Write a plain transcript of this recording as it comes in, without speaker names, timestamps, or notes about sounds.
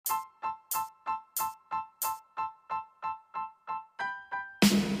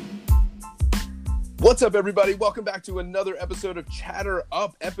What's up, everybody? Welcome back to another episode of Chatter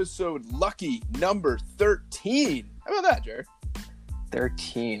Up, episode lucky number 13. How about that, Jared?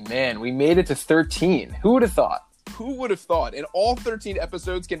 13. Man, we made it to 13. Who would have thought? Who would have thought? And all 13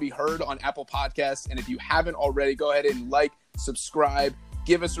 episodes can be heard on Apple Podcasts. And if you haven't already, go ahead and like, subscribe,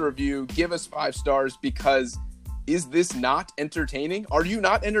 give us a review, give us 5 stars, because is this not entertaining? Are you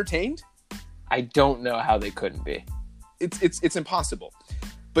not entertained? I don't know how they couldn't be. It's impossible.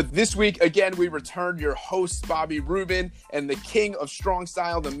 But this week, again, we returned your host, Bobby Rubin, and the king of strong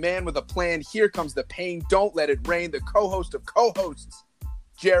style, the man with a plan. Here comes the pain. Don't let it rain. The co-host of co-hosts,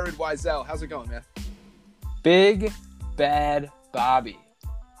 Jared Weisel. How's it going, man? Big Bad Bobby.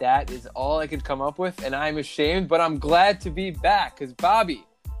 That is all I could come up with, and I'm ashamed, but I'm glad to be back, because, Bobby,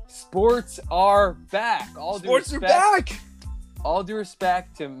 sports are back. Sports are back! All due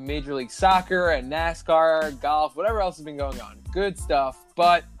respect to Major League Soccer and NASCAR, golf, whatever else has been going on. Good stuff,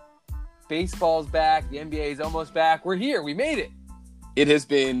 but baseball's back. The NBA is almost back. We're here. We made it. It has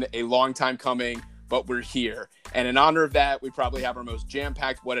been a long time coming, but we're here. And in honor of that, we probably have our most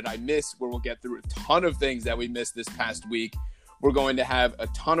jam-packed What Did I Miss?, where we'll get through a ton of things that we missed this past week. We're going to have a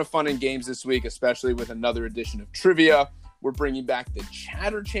ton of fun in games this week, especially with another edition of trivia. We're bringing back the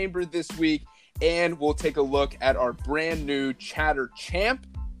Chatter Chamber this week, and we'll take a look at our brand new Chatter Champ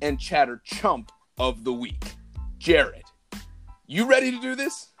and Chatter Chump of the week. Jared, you ready to do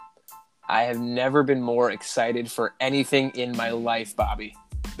this? I have never been more excited for anything in my life, Bobby.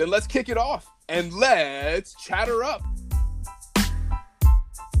 Then let's kick it off and let's chatter up.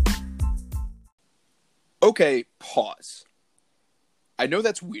 Okay, pause. I know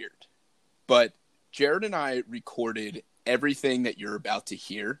that's weird, but Jared and I recorded everything that you're about to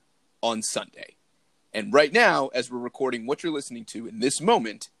hear on Sunday. And right now, as we're recording what you're listening to in this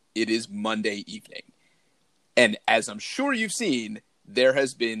moment, it is Monday evening. And as I'm sure you've seen, there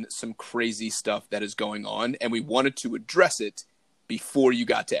has been some crazy stuff that is going on, and we wanted to address it before you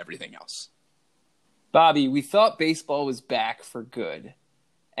got to everything else. Bobby, we thought baseball was back for good.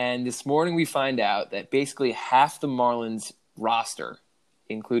 And this morning we find out that basically half the Marlins roster,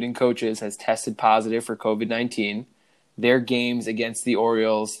 including coaches, has tested positive for COVID-19. Their games against the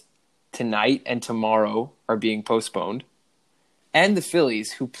Orioles tonight and tomorrow are being postponed. And the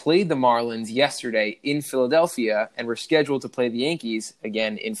Phillies, who played the Marlins yesterday in Philadelphia and were scheduled to play the Yankees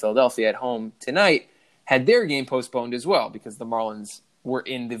again in Philadelphia at home tonight, had their game postponed as well, because the Marlins were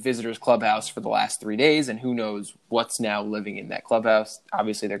in the visitors' clubhouse for the last 3 days, and who knows what's now living in that clubhouse.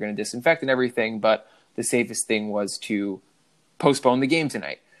 Obviously, they're going to disinfect and everything, but the safest thing was to postpone the game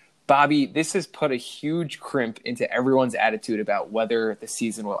tonight. Bobby, this has put a huge crimp into everyone's attitude about whether the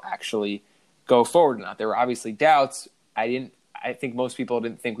season will actually go forward or not. There were obviously doubts. I think most people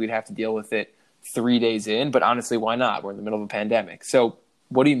didn't think we'd have to deal with it 3 days in, but honestly, why not? We're in the middle of a pandemic. So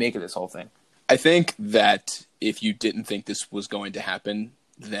what do you make of this whole thing? I think that if you didn't think this was going to happen,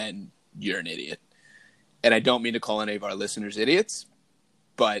 then you're an idiot. And I don't mean to call any of our listeners idiots,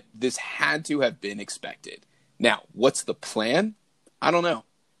 but this had to have been expected. Now, what's the plan? I don't know.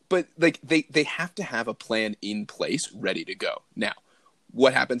 But they have to have a plan in place ready to go. Now,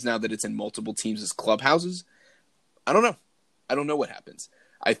 what happens now that it's in multiple teams' clubhouses? I don't know. I don't know what happens.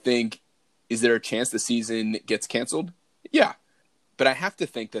 I think, is there a chance the season gets canceled? Yeah. But I have to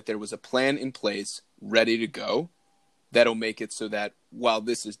think that there was a plan in place ready to go that'll make it so that while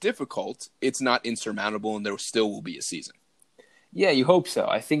this is difficult, it's not insurmountable and there still will be a season. Yeah, you hope so.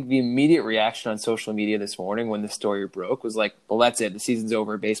 I think the immediate reaction on social media this morning when the story broke was like, well, that's it. The season's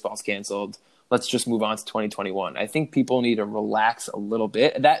over. Baseball's canceled. Let's just move on to 2021. I think people need to relax a little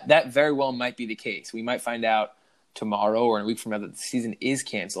bit. That very well might be the case. We might find out tomorrow or in a week from now that the season is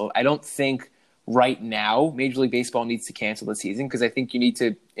canceled. I don't think right now Major League Baseball needs to cancel the season, because I think you need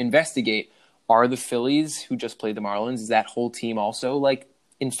to investigate, are the Phillies, who just played the Marlins, is that whole team also like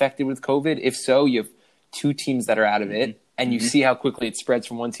infected with COVID? If so, you have 2 teams that are out of it, and you see how quickly it spreads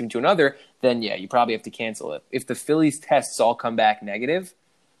from one team to another, then yeah, you probably have to cancel it. If the Phillies tests all come back negative,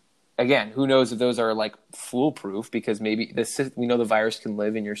 again, who knows if those are like foolproof, because maybe we know the virus can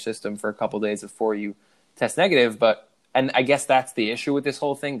live in your system for a couple of days before you test negative, and I guess that's the issue with this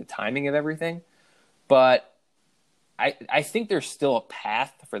whole thing, the timing of everything. But I think there's still a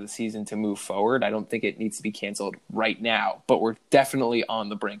path for the season to move forward. I don't think it needs to be canceled right now, but we're definitely on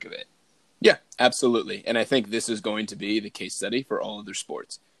the brink of it. Yeah, absolutely. And I think this is going to be the case study for all other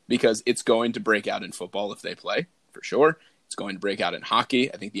sports, because it's going to break out in football if they play, for sure. It's going to break out in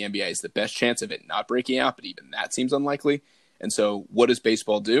hockey. I think the NBA is the best chance of it not breaking out, but even that seems unlikely. And so what does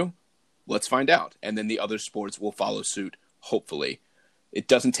baseball do? Let's find out. And then the other sports will follow suit, hopefully. It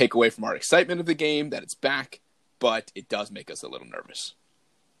doesn't take away from our excitement of the game that it's back, but it does make us a little nervous.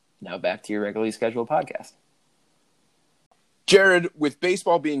 Now back to your regularly scheduled podcast. Jared, with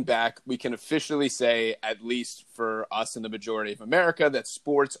baseball being back, we can officially say, at least for us in the majority of America, that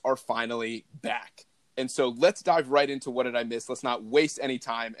sports are finally back. And so let's dive right into what did I miss. Let's not waste any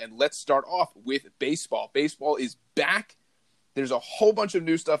time, and let's start off with baseball. Baseball is back. There's a whole bunch of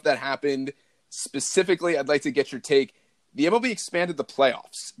new stuff that happened. Specifically, I'd like to get your take. The MLB expanded the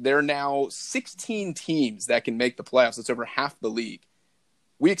playoffs. There are now 16 teams that can make the playoffs. That's over half the league.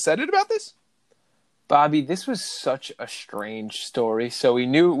 We excited about this? Bobby, this was such a strange story. So we've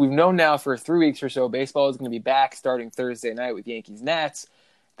known now for 3 weeks or so, baseball is going to be back starting Thursday night with Yankees-Nats.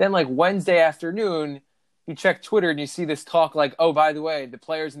 Then like Wednesday afternoon, you check Twitter and you see this talk like, oh, by the way, the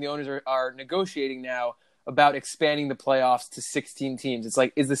players and the owners are negotiating now about expanding the playoffs to 16 teams. It's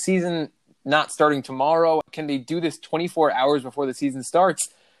like, is the season not starting tomorrow? Can they do this 24 hours before the season starts?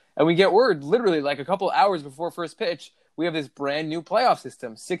 And we get word literally like a couple hours before first pitch, we have this brand new playoff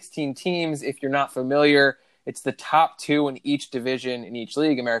system, 16 teams. If you're not familiar, it's the top 2 in each division in each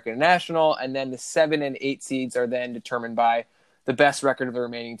league, American and National, and then the 7 and 8 seeds are then determined by the best record of the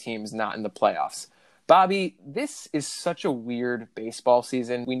remaining teams not in the playoffs. Bobby, this is such a weird baseball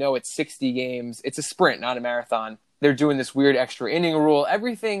season. We know it's 60 games. It's a sprint, not a marathon. They're doing this weird extra inning rule.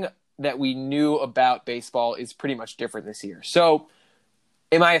 Everything that we knew about baseball is pretty much different this year. So,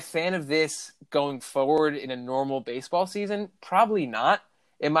 am I a fan of this going forward in a normal baseball season? Probably not.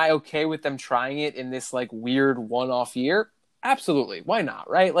 Am I okay with them trying it in this like weird one-off year? Absolutely. Why not,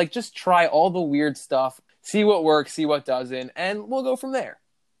 right? Like just try all the weird stuff, see what works, see what doesn't, and we'll go from there.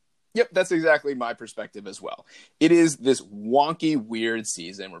 Yep, that's exactly my perspective as well. It is this wonky, weird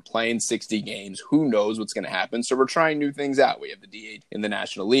season. We're playing 60 games. Who knows what's going to happen? So we're trying new things out. We have the DH in the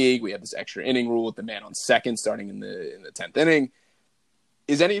National League. We have this extra inning rule with the man on second starting in the 10th inning.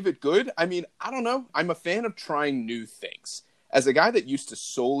 Is any of it good? I mean, I don't know. I'm a fan of trying new things. As a guy that used to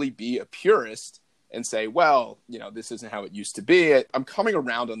solely be a purist and say, well, this isn't how it used to be, I'm coming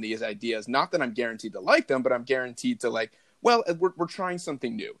around on these ideas. Not that I'm guaranteed to like them, but I'm guaranteed to like, well, we're trying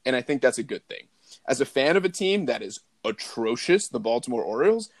something new. And I think that's a good thing. As a fan of a team that is atrocious, the Baltimore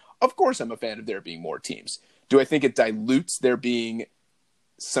Orioles, of course I'm a fan of there being more teams. Do I think it dilutes there being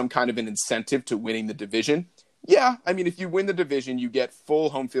some kind of an incentive to winning the division? Yeah, I mean, if you win the division, you get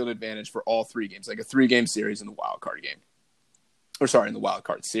full home field advantage for all 3 games, like a 3-game series in the wild card game. In the wild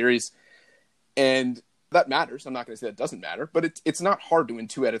card series. And that matters. I'm not going to say that doesn't matter, but it's not hard to win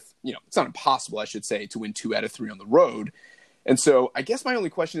 2 out of, it's not impossible, I should say, to win 2 out of 3 on the road. And so I guess my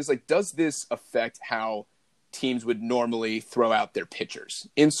only question is, like, does this affect how teams would normally throw out their pitchers?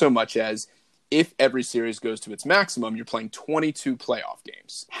 In so much as, if every series goes to its maximum, you're playing 22 playoff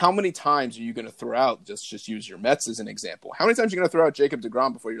games. How many times are you going to throw out, just use your Mets as an example, how many times are you going to throw out Jacob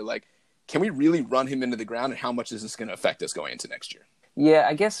deGrom before you're like, can we really run him into the ground, and how much is this going to affect us going into next year? Yeah,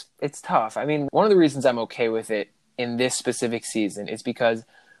 I guess it's tough. I mean, one of the reasons I'm okay with it in this specific season is because,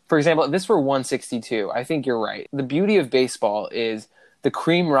 for example, if this were 162, I think you're right. The beauty of baseball is the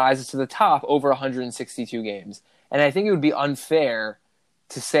cream rises to the top over 162 games. And I think it would be unfair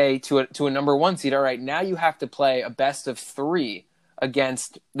to say to a number 1 seed, all right, now you have to play a best of 3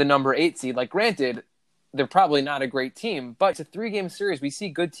 against the number 8 seed. Like, granted, they're probably not a great team, but it's a 3-game series. We see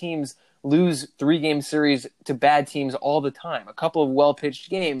good teams lose 3-game series to bad teams all the time. A couple of well-pitched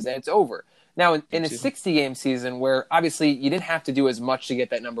games, and it's over. Now, in a 60-game season where obviously you didn't have to do as much to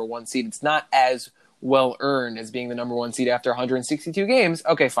get that number 1 seed, it's not as well-earned as being the number 1 seed after 162 games.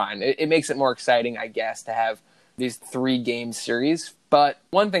 Okay, fine. It makes it more exciting, I guess, to have these 3-game series. But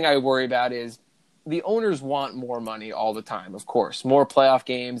one thing I worry about is the owners want more money all the time, of course. More playoff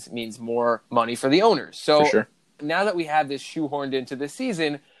games means more money for the owners. So sure. Now that we have this shoehorned into this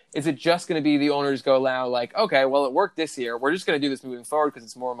season, is it just going to be the owners go now like, okay, well, it worked this year. We're just going to do this moving forward because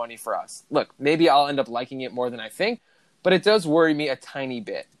it's more money for us. Look, maybe I'll end up liking it more than I think, but it does worry me a tiny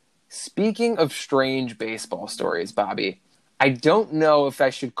bit. Speaking of strange baseball stories, Bobby, I don't know if I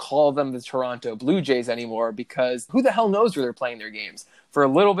should call them the Toronto Blue Jays anymore because who the hell knows where they're playing their games? For a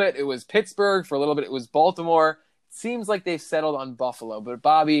little bit, it was Pittsburgh. For a little bit, it was Baltimore. It seems like they've settled on Buffalo. But,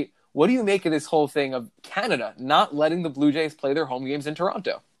 Bobby, what do you make of this whole thing of Canada not letting the Blue Jays play their home games in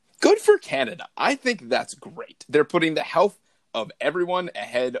Toronto? Good for Canada. I think that's great. They're putting the health of everyone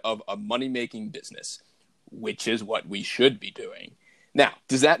ahead of a money-making business, which is what we should be doing. Now,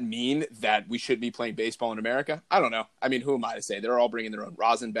 does that mean that we should be playing baseball in America? I don't know. I mean, who am I to say? They're all bringing their own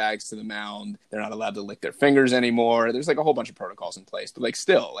rosin bags to the mound. They're not allowed to lick their fingers anymore. There's like a whole bunch of protocols in place. But it's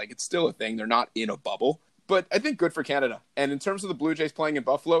still a thing. They're not in a bubble. But I think good for Canada. And in terms of the Blue Jays playing in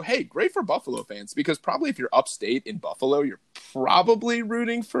Buffalo, hey, great for Buffalo fans. Because probably if you're upstate in Buffalo, you're probably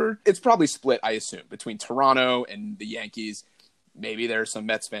rooting for... It's probably split, I assume, between Toronto and the Yankees. Maybe there are some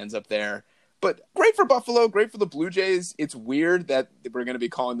Mets fans up there. But great for Buffalo, great for the Blue Jays. It's weird that we're going to be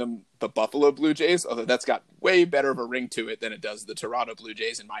calling them the Buffalo Blue Jays, although that's got way better of a ring to it than it does the Toronto Blue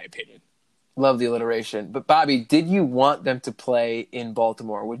Jays, in my opinion. Love the alliteration. But Bobby, did you want them to play in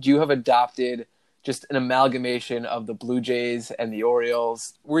Baltimore? Would you have adopted just an amalgamation of the Blue Jays and the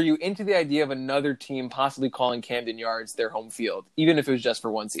Orioles? Were you into the idea of another team possibly calling Camden Yards their home field, even if it was just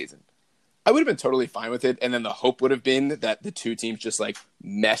for one season? I would have been totally fine with it. And then the hope would have been that the two teams just like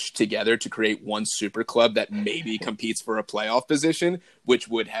mesh together to create one super club that maybe competes for a playoff position, which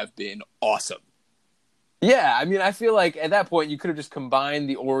would have been awesome. Yeah, I mean, I feel like at that point you could have just combined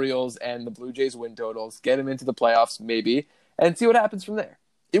the Orioles and the Blue Jays win totals, get them into the playoffs maybe, and see what happens from there.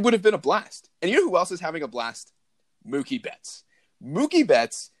 It would have been a blast. And you know who else is having a blast? Mookie Betts. Mookie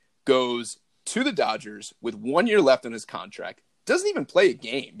Betts goes to the Dodgers with 1 year left on his contract, doesn't even play a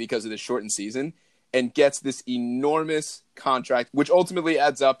game because of the shortened season, and gets this enormous contract, which ultimately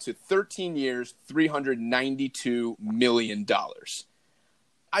adds up to 13 years, $392 million.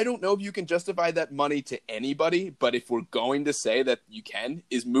 I don't know if you can justify that money to anybody, but if we're going to say that you can,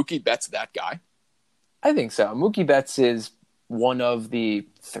 is Mookie Betts that guy? I think so. Mookie Betts is one of the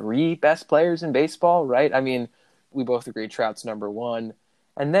 3 best players in baseball, right? I mean, we both agree Trout's number 1.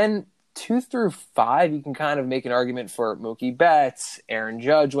 And then 2 through 5, you can kind of make an argument for Mookie Betts, Aaron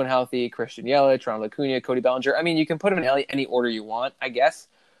Judge when healthy, Christian Yelich, Ronald Acuna, Cody Bellinger. I mean, you can put them in any order you want, I guess.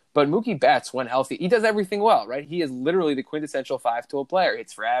 But Mookie Betts, when healthy, he does everything well, right? He is literally the quintessential 5-tool player.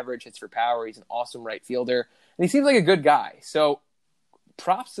 Hits for average, hits for power. He's an awesome right fielder. And he seems like a good guy. So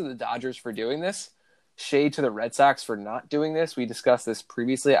props to the Dodgers for doing this. Shade to the Red Sox for not doing this. We discussed this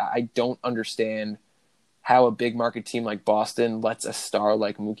previously. I don't understand how a big market team like Boston lets a star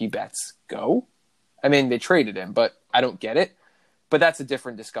like Mookie Betts go. I mean, they traded him, but I don't get it. But that's a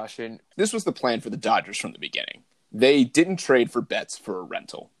different discussion. This was the plan for the Dodgers from the beginning. They didn't trade for Betts for a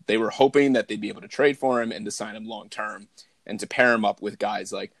rental. They were hoping that they'd be able to trade for him and to sign him long-term and to pair him up with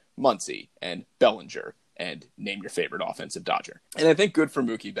guys like Muncy and Bellinger and name your favorite offensive Dodger. And I think good for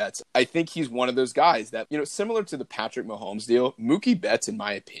Mookie Betts. I think he's one of those guys that, similar to the Patrick Mahomes deal, Mookie Betts, in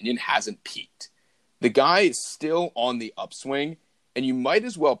my opinion, hasn't peaked. The guy is still on the upswing, and you might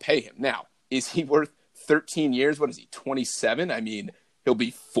as well pay him. Now, is he worth 13 years? What is he, 27? I mean, he'll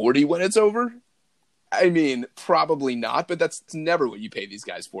be 40 when it's over. I mean, probably not, but that's never what you pay these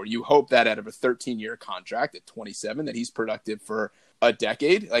guys for. You hope that out of a 13-year contract at 27 that he's productive for a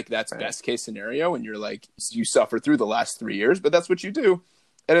decade. Like, that's right. Best case scenario, and you're like, you suffer through the last 3 years, but that's what you do.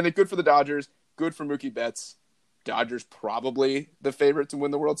 And I think good for the Dodgers, good for Mookie Betts. Dodgers probably the favorite to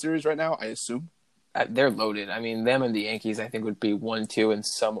win the World Series right now, I assume. They're loaded. I mean, them and the Yankees, I think, would be 1-2 in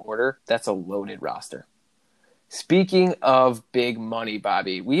some order. That's a loaded roster. Speaking of big money,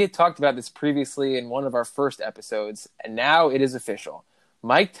 Bobby, we had talked about this previously in one of our first episodes, and now it is official.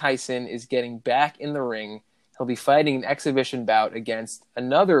 Mike Tyson is getting back in the ring. He'll be fighting an exhibition bout against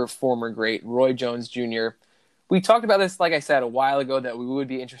another former great, Roy Jones Jr. We talked about this, like I said, a while ago, that we would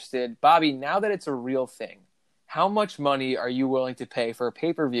be interested. Bobby, now that it's a real thing, how much money are you willing to pay for a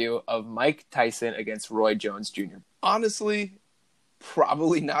pay-per-view of Mike Tyson against Roy Jones Jr.? Honestly,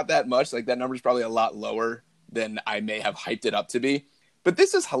 probably not that much. Like, that number's probably a lot lower than I may have hyped it up to be. But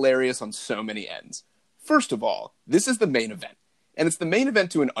this is hilarious on so many ends. First of all, this is the main event. And it's the main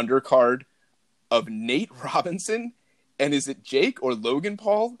event to an undercard of Nate Robinson. And is it Jake or Logan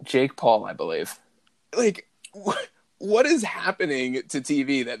Paul? Jake Paul, I believe. Like, what is happening to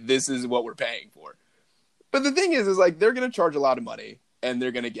TV that this is what we're paying for? But the thing is like, they're going to charge a lot of money and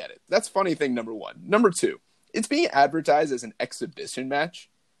they're going to get it. That's funny thing number one. Number two, it's being advertised as an exhibition match.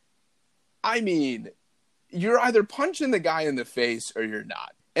 I mean, you're either punching the guy in the face or you're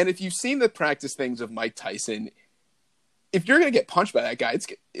not. And if you've seen the practice things of Mike Tyson, if you're going to get punched by that guy,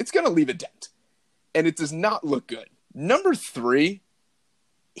 it's going to leave a dent. And it does not look good. Number three,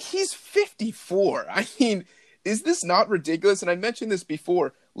 he's 54. I mean, is this not ridiculous? And I mentioned this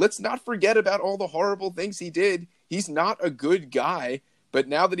before. Let's not forget about all the horrible things he did. He's not a good guy. But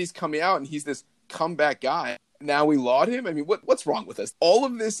now that he's coming out and he's this comeback guy, now we laud him? I mean, what's wrong with us? All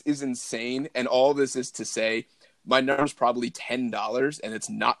of this is insane, and all of this is to say my number's probably $10, and it's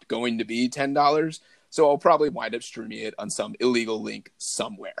not going to be $10, so I'll probably wind up streaming it on some illegal link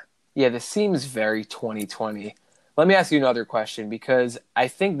somewhere. Yeah, this seems very 2020. Let me ask you another question, because I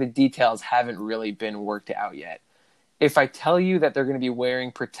think the details haven't really been worked out yet. If I tell you that they're going to be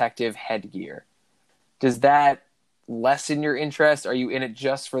wearing protective headgear, does that lessen your interest? Are you in it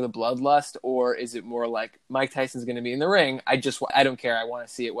just for the bloodlust, or is it more like Mike Tyson's going to be in the ring? I don't care. I want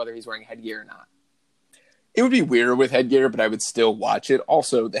to see it whether he's wearing headgear or not. It would be weirder with headgear, but I would still watch it.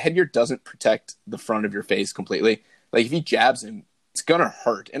 Also, the headgear doesn't protect the front of your face completely. Like, if he jabs him, it's going to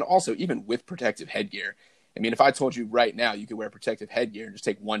hurt. And also, even with protective headgear, I mean, if I told you right now you could wear protective headgear and just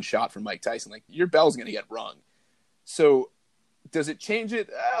take one shot from Mike Tyson, like, your bell's going to get rung. So does it change it?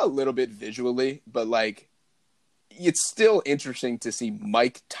 A little bit visually, but, like, it's still interesting to see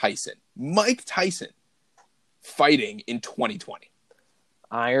Mike Tyson fighting in 2020.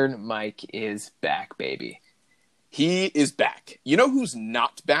 Iron Mike is back, baby. He is back. You know who's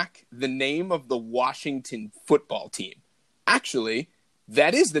not back? The name of the Washington football team. Actually,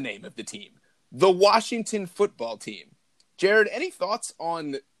 that is the name of the team. The Washington football team. Jared, any thoughts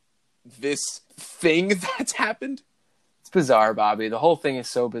on this thing that's happened? It's bizarre, Bobby. The whole thing is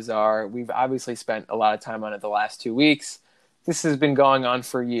so bizarre. We've obviously spent a lot of time on it the last 2 weeks. This has been going on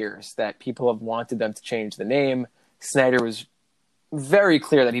for years, that people have wanted them to change the name. Snyder was very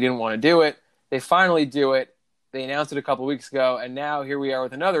clear that he didn't want to do it. They finally do it. They announced it a couple weeks ago, and now here we are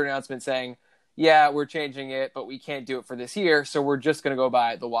with another announcement saying, yeah, we're changing it, but we can't do it for this year, so we're just going to go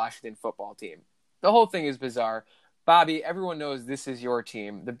by the Washington football team. The whole thing is bizarre. Bobby, everyone knows this is your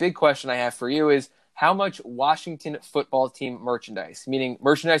team. The big question I have for you is, how much Washington football team merchandise, meaning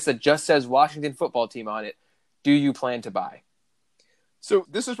merchandise that just says Washington football team on it, do you plan to buy? So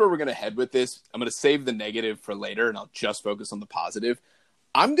this is where we're going to head with this. I'm going to save the negative for later, and I'll just focus on the positive.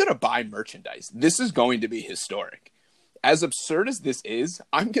 I'm going to buy merchandise. This is going to be historic. As absurd as this is,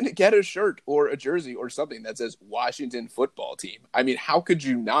 I'm going to get a shirt or a jersey or something that says Washington football team. I mean, how could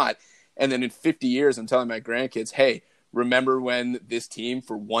you not? And then in 50 years, I'm telling my grandkids, hey, remember when this team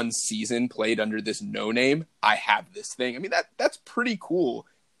for one season played under this no name? I have this thing. I mean, that's pretty cool.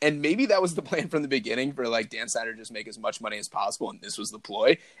 And maybe that was the plan from the beginning for, like, Dan Snyder just make as much money as possible, and this was the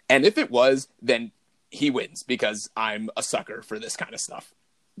ploy. And if it was, then he wins because I'm a sucker for this kind of stuff.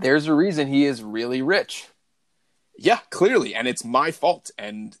 There's a reason he is really rich. Yeah, clearly, and it's my fault,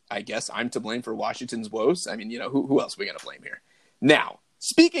 and I guess I'm to blame for Washington's woes. I mean, you know, who else are we going to blame here? Now,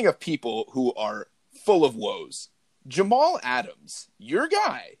 speaking of people who are full of woes, Jamal Adams, your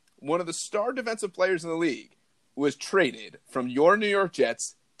guy, one of the star defensive players in the league, was traded from your New York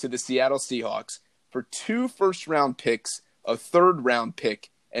Jets to the Seattle Seahawks for 2 first-round picks, a third-round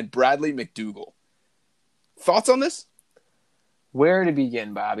pick, and Bradley McDougald. Thoughts on this? Where to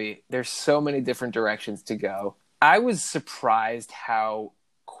begin, Bobby? There's so many different directions to go. I was surprised how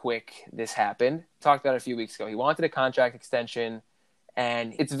quick this happened. Talked about it a few weeks ago. He wanted a contract extension,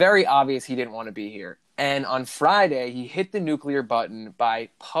 and it's very obvious he didn't want to be here. And on Friday, he hit the nuclear button by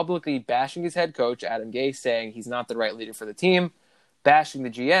publicly bashing his head coach, Adam Gase, saying he's not the right leader for the team, bashing the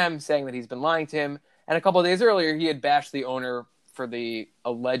GM, saying that he's been lying to him. And a couple of days earlier, he had bashed the owner for the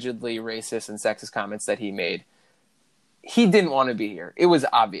allegedly racist and sexist comments that he made. He didn't want to be here. It was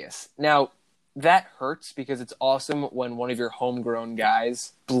obvious. Now, that hurts because it's awesome when one of your homegrown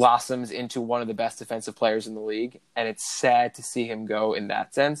guys blossoms into one of the best defensive players in the league, and it's sad to see him go in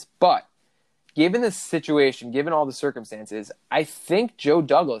that sense. But given the situation, given all the circumstances, I think Joe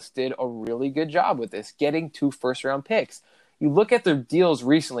Douglas did a really good job with this, getting 2 first-round picks. You look at the deals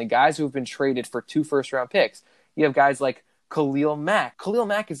recently, guys who have been traded for 2 first-round picks. You have guys like Khalil Mack. Khalil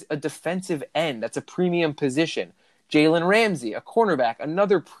Mack is a defensive end. That's a premium position. Jalen Ramsey, a cornerback,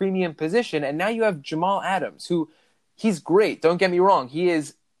 another premium position. And now you have Jamal Adams, who he's great. Don't get me wrong.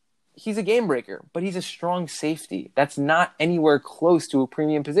 He's a game breaker, but he's a strong safety. That's not anywhere close to a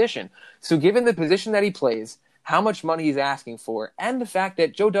premium position. So given the position that he plays, how much money he's asking for, and the fact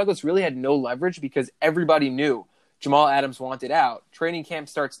that Joe Douglas really had no leverage because everybody knew Jamal Adams wanted out. Training camp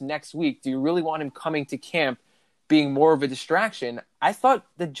starts next week. Do you really want him coming to camp being more of a distraction? I thought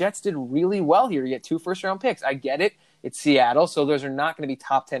the Jets did really well here to get 2 first-round picks. I get it. It's Seattle, so those are not going to be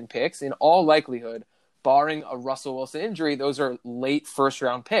top 10 picks. In all likelihood, barring a Russell Wilson injury, those are late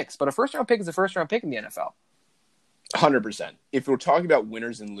first-round picks. But a first-round pick is a first-round pick in the NFL. 100%. If we're talking about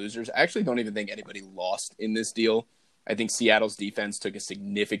winners and losers, I actually don't even think anybody lost in this deal. I think Seattle's defense took a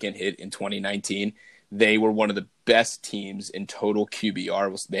significant hit in 2019. They were one of the best teams in total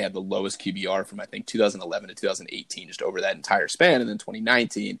QBR. They had the lowest QBR from, I think, 2011 to 2018, just over that entire span. And then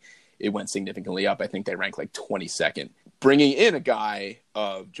 2019, it went significantly up. I think they ranked like 22nd. Bringing in a guy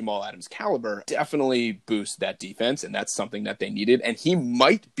of Jamal Adams' caliber definitely boosts that defense, and that's something that they needed. And he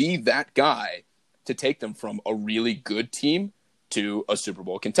might be that guy to take them from a really good team to a Super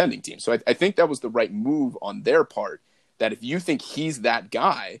Bowl contending team. So I think that was the right move on their part, that if you think he's that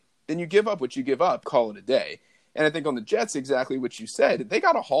guy, then you give up what you give up, call it a day. And I think on the Jets, exactly what you said, they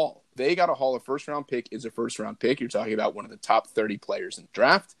got a haul. They got a haul. A first-round pick is a first-round pick. You're talking about one of the top 30 players in the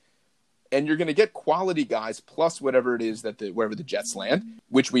draft. And you're going to get quality guys plus whatever it is that wherever the Jets land,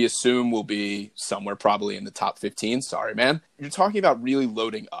 which we assume will be somewhere probably in the top 15. Sorry, man. You're talking about really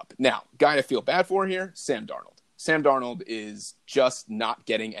loading up. Now, guy I feel bad for here, Sam Darnold. Sam Darnold is just not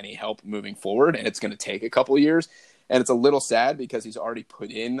getting any help moving forward, and it's going to take a couple of years. And it's a little sad because he's already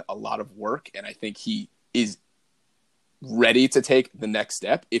put in a lot of work, and I think he is ready to take the next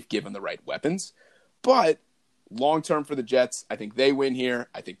step if given the right weapons. But long term for the Jets, I think they win here.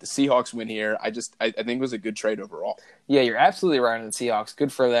 I think the Seahawks win here. I think it was a good trade overall. Yeah, you're absolutely right on the Seahawks.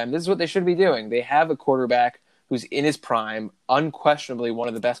 Good for them. This is what they should be doing. They have a quarterback who's in his prime, unquestionably one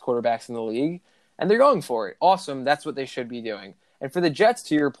of the best quarterbacks in the league, and they're going for it. Awesome. That's what they should be doing. And for the Jets,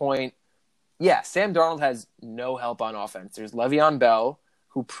 to your point, yeah, Sam Darnold has no help on offense. There's Le'Veon Bell,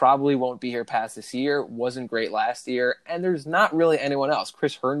 who probably won't be here past this year, wasn't great last year, and there's not really anyone else.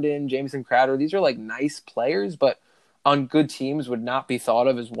 Chris Herndon, Jamison Crowder, these are like nice players, but on good teams would not be thought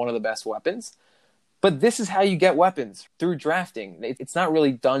of as one of the best weapons. But this is how you get weapons, through drafting. It's not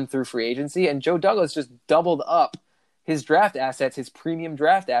really done through free agency, and Joe Douglas just doubled up his draft assets, his premium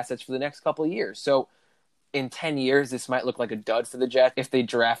draft assets for the next couple of years. So in 10 years, this might look like a dud for the Jets. If they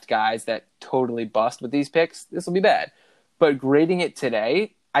draft guys that totally bust with these picks, this will be bad. But grading it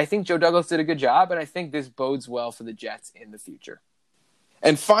today, I think Joe Douglas did a good job, and I think this bodes well for the Jets in the future.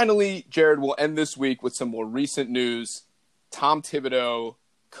 And finally, Jared, we'll end this week with some more recent news. Tom Thibodeau,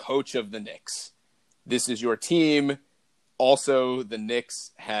 coach of the Knicks. This is your team. Also, the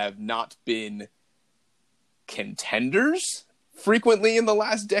Knicks have not been contenders frequently in the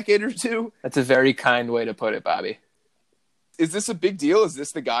last decade or two. That's a very kind way to put it, Bobby. Is this a big deal? Is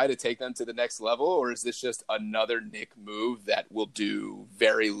this the guy to take them to the next level? Or is this just another Knick move that will do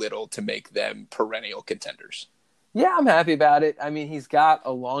very little to make them perennial contenders? Yeah, I'm happy about it. I mean, he's got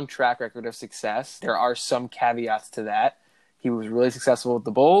a long track record of success. There are some caveats to that. He was really successful with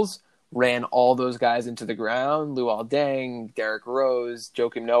the Bulls, ran all those guys into the ground. Luol Deng, Derrick Rose,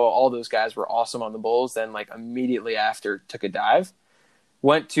 Joakim Noah, all those guys were awesome on the Bulls. Then, immediately after, took a dive.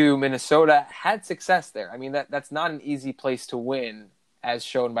 Went to Minnesota, had success there. I mean, that's not an easy place to win, as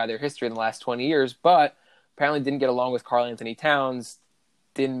shown by their history in the last 20 years, but apparently didn't get along with Karl Anthony Towns,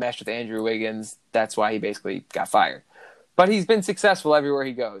 didn't mesh with Andrew Wiggins. That's why he basically got fired. But he's been successful everywhere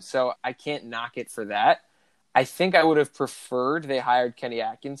he goes, so I can't knock it for that. I think I would have preferred they hired Kenny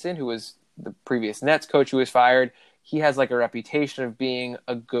Atkinson, who was the previous Nets coach who was fired. He has a reputation of being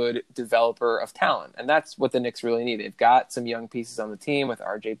a good developer of talent. And that's what the Knicks really need. They've got some young pieces on the team with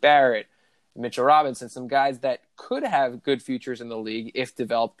RJ Barrett, Mitchell Robinson, some guys that could have good futures in the league if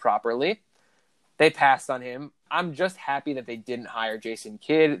developed properly. They passed on him. I'm just happy that they didn't hire Jason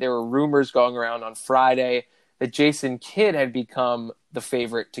Kidd. There were rumors going around on Friday that Jason Kidd had become the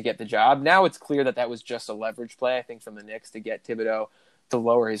favorite to get the job. Now it's clear that was just a leverage play, I think, from the Knicks to get Thibodeau to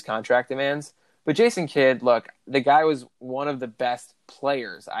lower his contract demands. But Jason Kidd, look, the guy was one of the best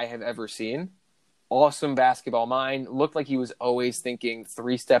players I have ever seen. Awesome basketball mind. Looked like he was always thinking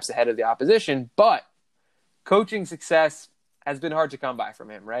 3 steps ahead of the opposition. But coaching success has been hard to come by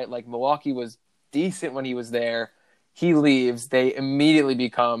from him, right? Milwaukee was decent when he was there. He leaves. They immediately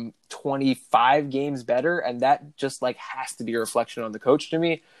become 25 games better. And that just has to be a reflection on the coach to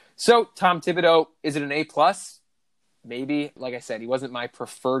me. So Tom Thibodeau, is it an A+? Maybe. Like I said, he wasn't my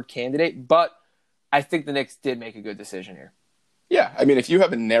preferred candidate, but I think the Knicks did make a good decision here. Yeah, I mean, if you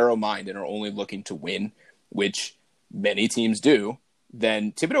have a narrow mind and are only looking to win, which many teams do,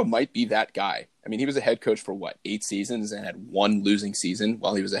 then Thibodeau might be that guy. I mean, he was a head coach for 8 seasons and had 1 losing season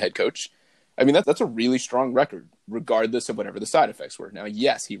while he was a head coach. I mean, that's a really strong record, regardless of whatever the side effects were. Now,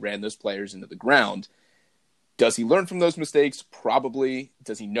 yes, he ran those players into the ground. Does he learn from those mistakes? Probably.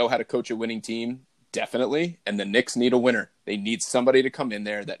 Does he know how to coach a winning team? Definitely. And the Knicks need a winner. They need somebody to come in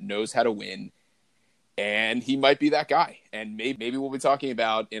there that knows how to win. And he might be that guy. And maybe we'll be talking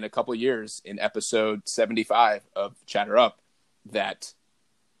about in a couple of years in episode 75 of Chatter Up that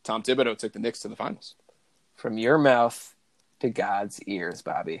Tom Thibodeau took the Knicks to the finals. From your mouth to God's ears,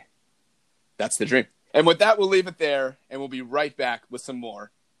 Bobby. That's the dream. And with that, we'll leave it there, and we'll be right back with some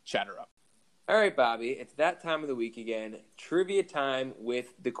more Chatter Up. All right, Bobby, it's that time of the week again. Trivia time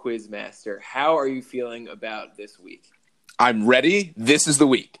with the Quizmaster. How are you feeling about this week? I'm ready. This is the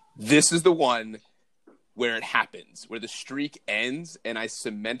week. This is the one where it happens, where the streak ends and I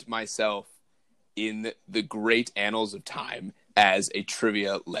cement myself in the great annals of time as a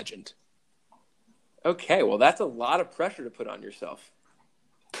trivia legend. Okay, well, that's a lot of pressure to put on yourself.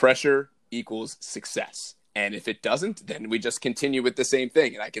 Pressure equals success. And if it doesn't, then we just continue with the same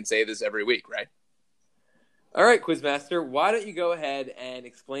thing. And I can say this every week, right? All right, Quizmaster, why don't you go ahead and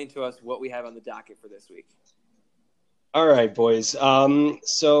explain to us what we have on the docket for this week? All right, boys.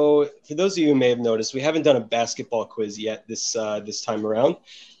 So for those of you who may have noticed, we haven't done a basketball quiz yet this time around.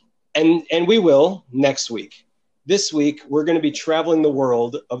 And we will next week. This week, we're going to be traveling the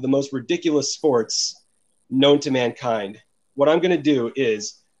world of the most ridiculous sports known to mankind. What I'm going to do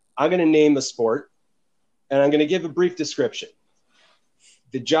is I'm going to name a sport, and I'm going to give a brief description.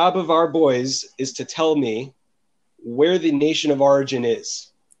 The job of our boys is to tell me where the nation of origin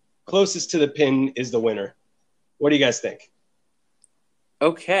is. Closest to the pin is the winner. What do you guys think?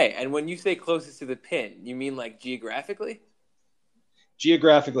 Okay, and when you say closest to the pin, you mean like geographically?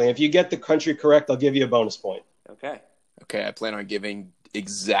 Geographically. If you get the country correct, I'll give you a bonus point. Okay. Okay, I plan on giving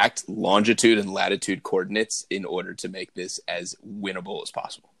exact longitude and latitude coordinates in order to make this as winnable as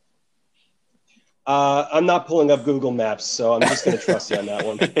possible. I'm not pulling up Google Maps, so I'm just going to trust you on that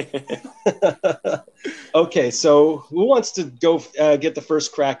one. Okay, so who wants to go get the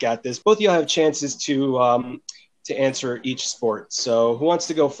first crack at this? Both of you have chances to answer each sport. So who wants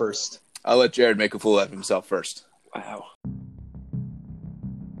to go first? I'll let Jared make a fool out of himself first. Wow.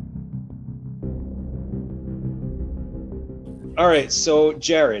 All right, so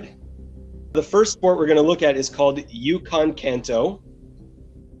Jared, the first sport we're going to look at is called Yukon Kanto.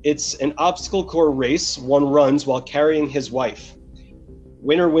 It's an obstacle course race one runs while carrying his wife.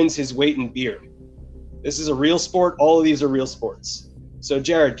 Winner wins his weight in beer. This is a real sport. All of these are real sports. So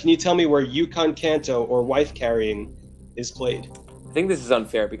Jared, can you tell me where Yukon Kanto or wife carrying is played? I think this is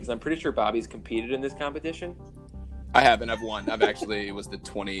unfair because I'm pretty sure Bobby's competed in this competition. I haven't. I've won. I've actually was the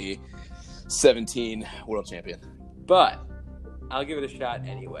 2017 world champion. But I'll give it a shot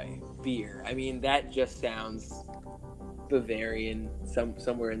anyway. Beer. I mean, that just sounds Bavarian,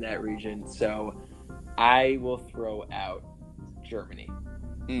 somewhere in that region. So I will throw out Germany.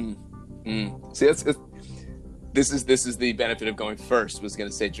 See, this is the benefit of going first. Was going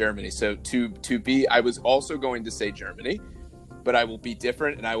to say Germany. So to be, I was also going to say Germany, but I will be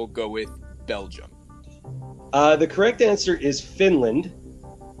different and I will go with Belgium. The correct answer is Finland,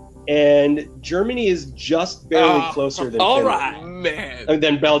 and Germany is just barely closer than all Finland. right, Man,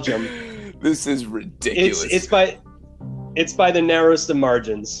 Than Belgium. this is ridiculous. It's by the narrowest of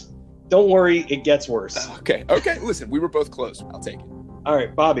margins. Don't worry, it gets worse. Okay. Listen, we were both close. I'll take it. All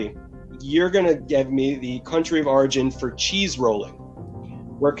right, Bobby, you're gonna give me the country of origin for cheese rolling,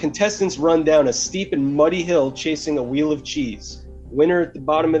 where contestants run down a steep and muddy hill chasing a wheel of cheese. Winner at the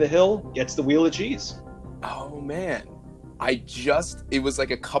bottom of the hill gets the wheel of cheese. Oh man, it was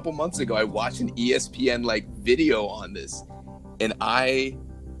like a couple months ago. I watched an ESPN video on this, and I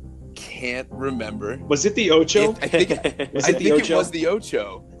can't remember. Was it the Ocho? I think it was the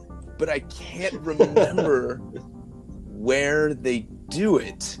Ocho, but I can't remember where they do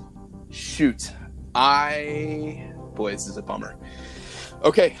it. Shoot, boy, this is a bummer.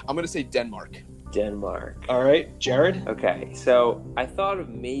 Okay, I'm gonna say Denmark. Denmark. All right, Jared? Okay, so I thought of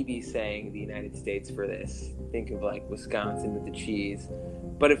maybe saying the United States for this. Think of Wisconsin with the cheese.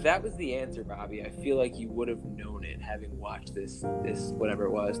 But if that was the answer, Bobby, I feel like you would have known it having watched this whatever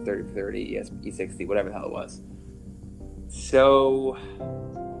it was, 30 for 30, E60, whatever the hell it was. So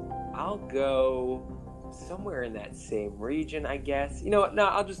I'll go somewhere in that same region, I guess. You know what? No,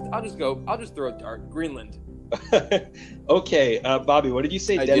 I'll just throw a dart. Greenland. Okay, Bobby, what did you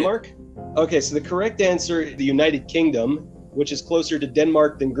say? Denmark? Did. Okay, so the correct answer is the United Kingdom, which is closer to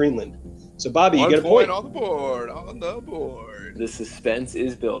Denmark than Greenland. So, Bobby, you get a point. On the board. The suspense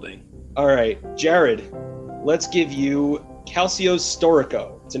is building. All right, Jared, let's give you Calcio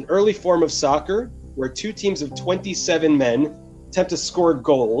Storico. It's an early form of soccer where two teams of 27 men attempt to score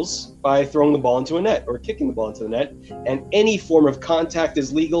goals by throwing the ball into a net or kicking the ball into the net, and any form of contact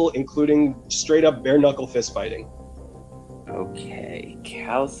is legal, including straight-up bare-knuckle fist fighting. Okay,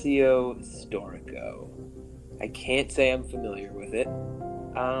 Calcio Storico. I can't say I'm familiar with it.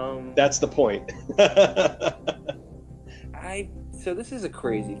 That's the point. So this is a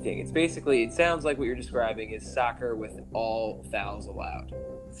crazy thing. It sounds like what you're describing is soccer with all fouls allowed.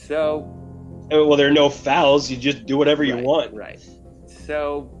 So, well, there are no fouls. You just do whatever you want. Right.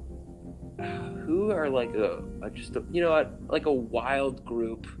 So, who are a wild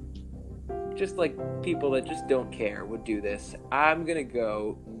group, just people that just don't care would do this? I'm gonna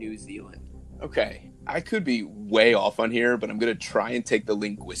go New Zealand. Okay, I could be way off on here, but I'm gonna try and take the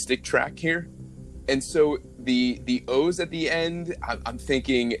linguistic track here. And so the O's at the end, I'm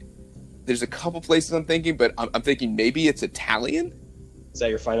thinking there's a couple places I'm thinking, but I'm thinking maybe it's Italian. Is that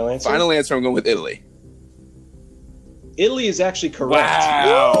your final answer? Final answer, I'm going with Italy. Italy is actually correct.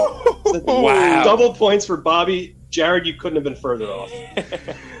 Wow. Wow. Double points for Bobby. Jared, you couldn't have been further off.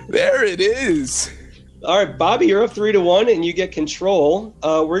 There it is. All right, Bobby, you're up 3-1, and you get control.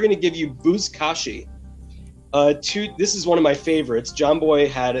 We're going to give you Buzkashi. This is one of my favorites. John Boy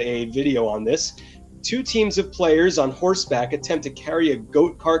had a video on this. Two teams of players on horseback attempt to carry a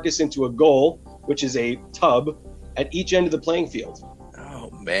goat carcass into a goal, which is a tub, at each end of the playing field. Oh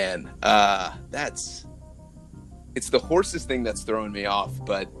man, that's It's the horses thing that's throwing me off,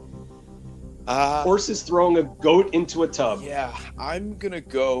 but Horses throwing a goat into a tub. yeah, I'm gonna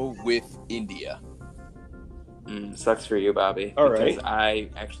go with India. Sucks for you, Bobby. All because right. I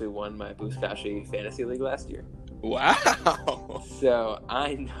actually won my Booskashi fantasy league last year. Wow. So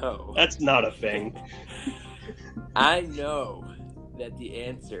I know. That's not a thing. I know that the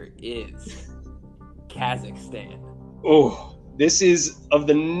answer is Kazakhstan. Oh, this is of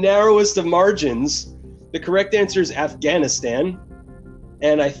the narrowest of margins. The correct answer is Afghanistan.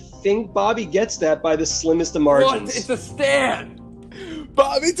 And I think Bobby gets that by the slimmest of What? margins. It's a stand.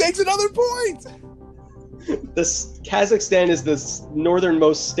 Bobby takes another point. Kazakhstan is the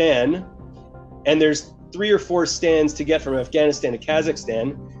northernmost stan, and there's 3 or 4 stands to get from Afghanistan to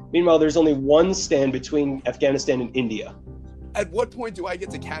Kazakhstan. Meanwhile, there's only one stand between Afghanistan and India. At what point do I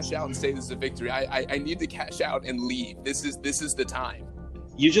get to cash out and say this is a victory? I need to cash out and leave. This is the time.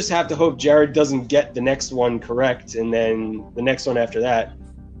 You just have to hope Jared doesn't get the next one correct, and then the next one after that.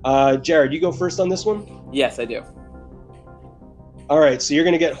 Jared, you go first on this one? Yes, I do. All right, so you're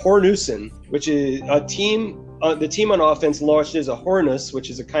going to get Hornussen, which is a team. The team on offense launches a Hornus, which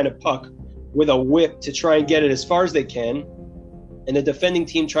is a kind of puck, with a whip to try and get it as far as they can. And the defending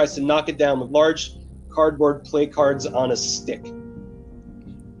team tries to knock it down with large cardboard play cards on a stick.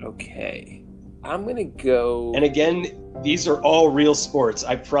 Okay. I'm going to go... And again, these are all real sports.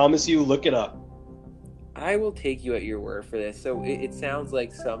 I promise you, look it up. I will take you at your word for this. So it sounds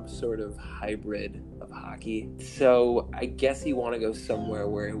like some sort of hybrid of hockey. So I guess you want to go somewhere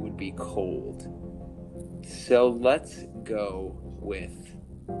where it would be cold. So let's go with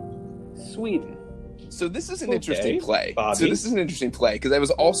Sweden. So this is an Okay, interesting play. Bobby. So this is an interesting play because I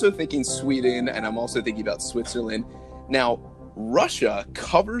was also thinking Sweden, and I'm also thinking about Switzerland. Now, Russia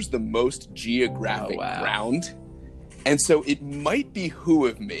covers the most geographic ground, and so it might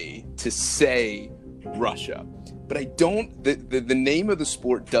behoove me to say Russia, but I don't. The name of the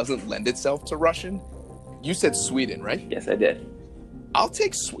sport doesn't lend itself to Russian. You said Sweden, right? Yes, I did. I'll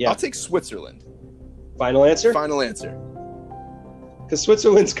take Switzerland. Final answer? Final answer. Because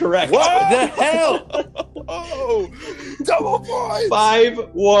Switzerland's correct. What the hell? Oh, double points.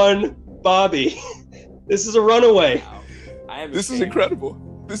 5-1 Bobby. This is a runaway. Wow. I am This is ashamed.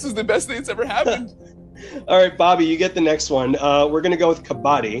 incredible. This is the best thing that's ever happened. All right, Bobby, you get the next one. We're going to go with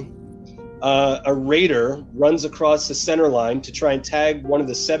Kabaddi. A raider runs across the center line to try and tag one of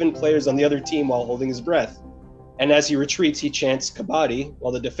the 7 players on the other team while holding his breath. And as he retreats, he chants Kabaddi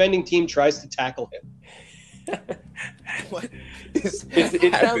while the defending team tries to tackle him. What is It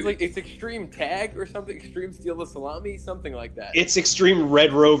sounds happening? like it's Extreme Tag or something. Extreme Steal the Salami, something like that. It's Extreme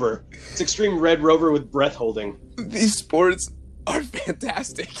Red Rover. It's Extreme Red Rover with breath holding. These sports are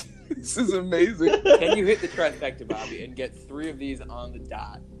fantastic. This is amazing. Can you hit the trifecta, Bobby, and get 3 of these on the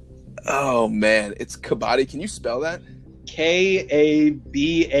dot? Oh man, it's Kabaddi. Can you spell that? Kabaddi.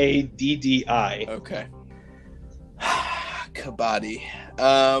 Okay. Kabaddi.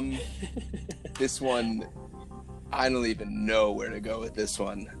 This one, I don't even know where to go with this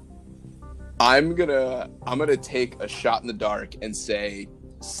one. I'm gonna take a shot in the dark and say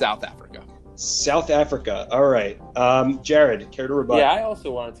South Africa. South Africa. All right. Jared, care to rebut? Yeah, I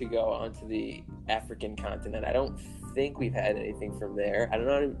also wanted to go onto the African continent. I don't think we've had anything from there. I don't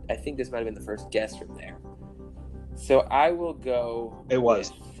know. I think this might have been the first guess from there. So I will go. It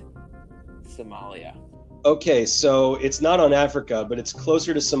was. with Somalia. Okay, so it's not on Africa, but it's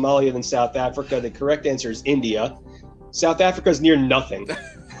closer to Somalia than South Africa. The correct answer is India. South Africa is near nothing.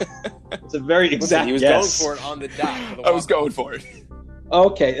 It's a very exact Listen, he was guess. going for it on the dot. for the I was walk-off. going for it.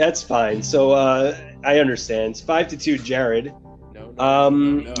 Okay, that's fine. So I understand. It's 5-2, Jared. No.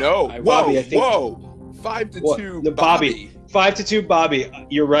 No. I- Whoa. Bobby, I think- Whoa. 5-2. What? No, Bobby. 5-2, Bobby.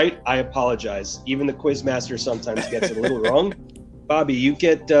 You're right. I apologize. Even the quiz master sometimes gets it a little wrong. Bobby, you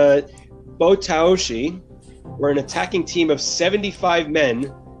get Botaoshi, where an attacking team of 75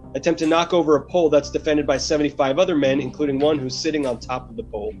 men attempt to knock over a pole that's defended by 75 other men, including one who's sitting on top of the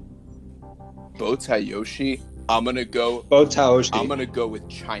pole. Botayoshi. I'm gonna go Botaoshi. with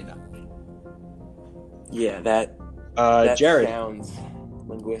China. Yeah, that Jared. sounds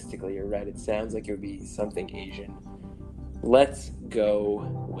linguistically. You're right. It sounds like it would be something Asian. Let's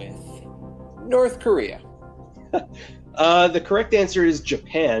go with North Korea. The correct answer is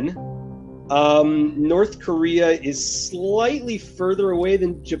Japan. North Korea is slightly further away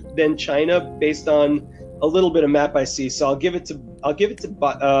than China, based on a little bit of map I see. So I'll give it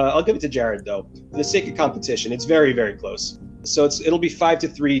to Jared though, for the sake of competition. It's very, very close. So it'll be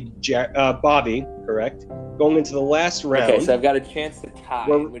 5-3. Bobby, correct? Going into the last round. Okay, so I've got a chance to tie,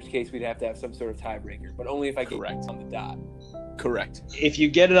 Well- in which case we'd have to have some sort of tiebreaker, but only if I get Correct. on the dot. Correct. If you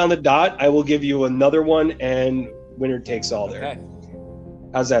get it on the dot, I will give you another one, and winner takes all there. Okay.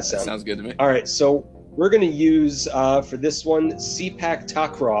 How's that sound? Sounds good to me. All right, so we're going to use, for this one, CPAC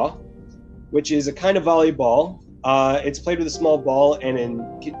Takraw, which is a kind of volleyball. It's played with a small ball,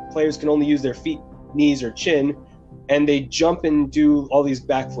 and players can only use their feet, knees, or chin, and they jump and do all these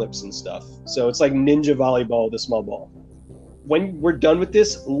backflips and stuff. So it's like ninja volleyball with a small ball. When we're done with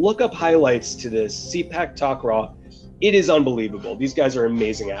this, look up highlights to this CPAC Takraw. It is unbelievable. These guys are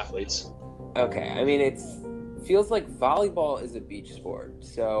amazing athletes. Okay, I mean, it feels like volleyball is a beach sport,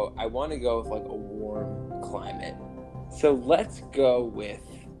 so I want to go with like a warm climate. So let's go with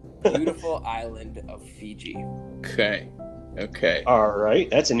beautiful island of Fiji. Okay. All right,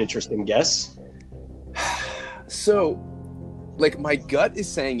 that's an interesting guess. So, like, my gut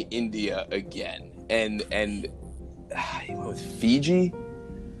is saying India again, and you went with Fiji.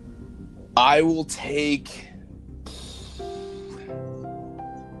 I will take.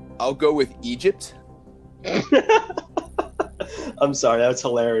 I'll go with Egypt. I'm sorry, that's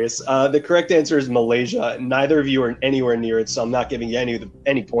hilarious. The correct answer is Malaysia. Neither of you are anywhere near it, so I'm not giving you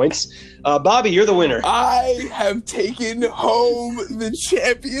any points. Bobby, you're the winner. I have taken home the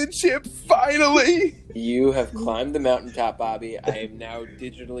championship finally. You have climbed the mountaintop, Bobby. I am now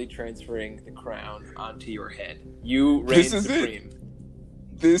digitally transferring the crown onto your head. You reign supreme.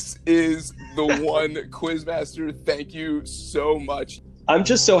 This is the one, Quizmaster. Thank you so much. I'm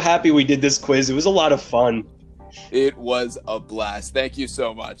just so happy we did this quiz. It was a lot of fun. It was a blast. Thank you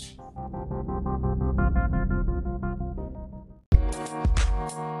so much.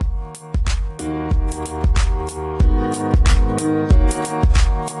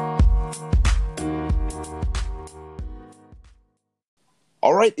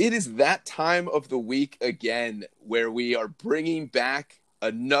 All right, it is that time of the week again where we are bringing back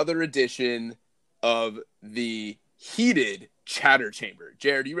another edition of the heated Chatter Chamber.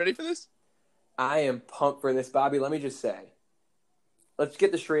 Jared, are you ready for this? I am pumped for this, Bobby. Let me just say, let's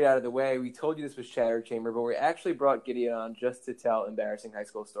get this straight out of the way. We told you this was Chatter Chamber, but we actually brought Gideon on just to tell embarrassing high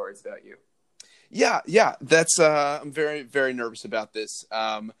school stories about you. Yeah. That's I'm very, very nervous about this.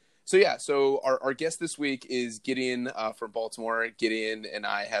 So our guest this week is Gideon from Baltimore. Gideon and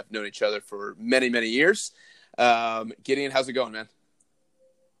I have known each other for many, many years. Gideon, how's it going, man?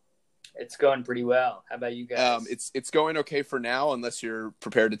 It's going pretty well. How about you guys? It's going okay for now, unless you're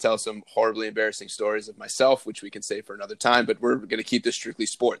prepared to tell some horribly embarrassing stories of myself, which we can save for another time. But we're going to keep this strictly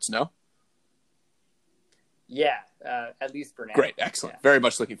sports, no? Yeah, at least for now. Great, excellent. Yeah. Very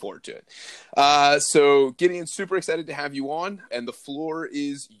much looking forward to it. So, Gideon, super excited to have you on, and the floor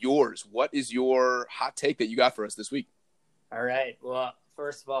is yours. What is your hot take that you got for us this week? All right. Well,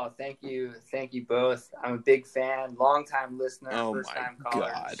 first of all, thank you both. I'm a big fan, long-time listener, first-time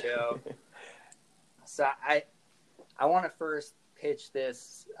caller on the show. So I want to first pitch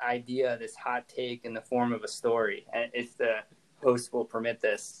this idea, this hot take in the form of a story, and if the host will permit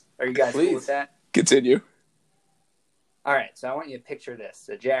this. Are you guys cool with that? Continue. All right, so I want you to picture this.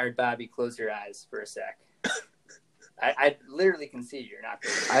 So Jared, Bobby, close your eyes for a sec. I literally can see you. You're not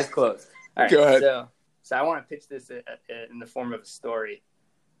closed. Eyes closed. All right, go ahead. So I want to pitch this in the form of a story.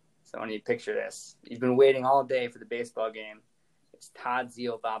 So I want you to picture this. You've been waiting all day for the baseball game. It's Todd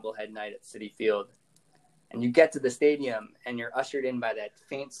Zeile bobblehead night at Citi Field. And you get to the stadium, and you're ushered in by that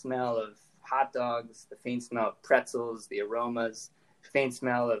faint smell of hot dogs, the faint smell of pretzels, the aromas, faint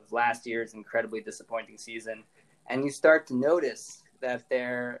smell of last year's incredibly disappointing season. And you start to notice that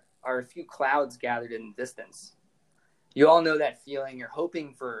there are a few clouds gathered in the distance. You all know that feeling. You're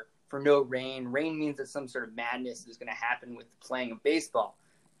hoping for no rain. Rain means that some sort of madness is going to happen with playing of baseball.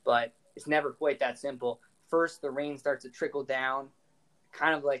 But it's never quite that simple. First, the rain starts to trickle down.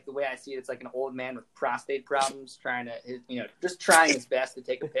 Kind of like the way I see it, it's like an old man with prostate problems trying his best to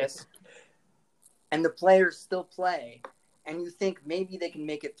take a piss. And the players still play. And you think maybe they can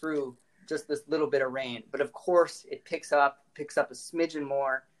make it through just this little bit of rain. But of course, it picks up a smidgen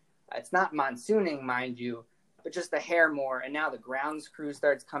more. It's not monsooning, mind you, but just a hair more. And now the grounds crew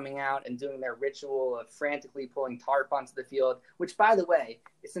starts coming out and doing their ritual of frantically pulling tarp onto the field, which, by the way,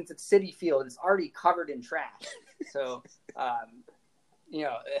 since it's Citi Field, it's already covered in trash. So,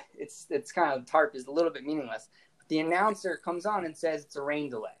 it's kind of, tarp is a little bit meaningless. But the announcer comes on and says it's a rain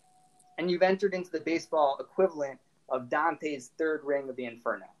delay. And you've entered into the baseball equivalent of Dante's third ring of the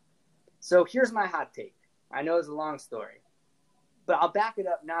Inferno. So here's my hot take. I know it's a long story, but I'll back it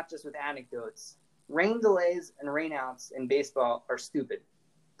up not just with anecdotes. Rain delays and rainouts in baseball are stupid.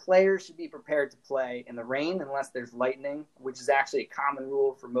 Players should be prepared to play in the rain unless there's lightning, which is actually a common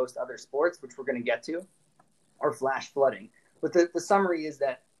rule for most other sports, which we're going to get to, or flash flooding. But the summary is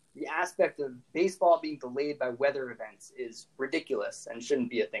that the aspect of baseball being delayed by weather events is ridiculous and shouldn't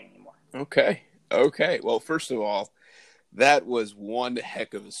be a thing anymore. Okay. Okay. Well, first of all, that was one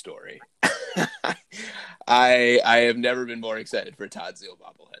heck of a story. I have never been more excited for Todd Zeal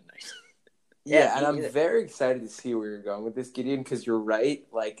bobblehead night. Yeah, and me I'm either. very excited to see where you're going with this, Gideon, because you're right.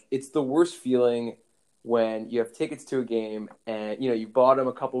 Like, it's the worst feeling when you have tickets to a game and, you bought them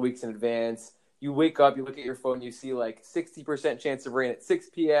a couple weeks in advance. You wake up, you look at your phone, you see like 60% chance of rain at 6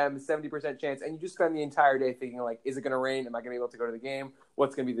 p.m., 70% chance, and you just spend the entire day thinking like, is it going to rain? Am I going to be able to go to the game?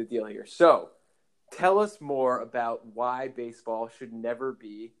 What's going to be the deal here? So tell us more about why baseball should never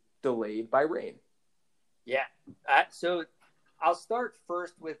be delayed by rain. Yeah. So I'll start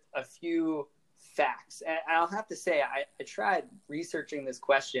first with a few facts. And I'll have to say, I tried researching this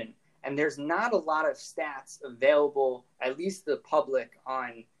question, and there's not a lot of stats available, at least the public,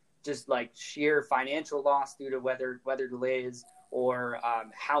 on just like sheer financial loss due to weather delays, or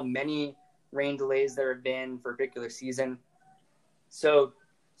how many rain delays there have been for a particular season. So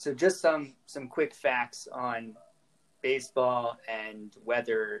just some quick facts on baseball and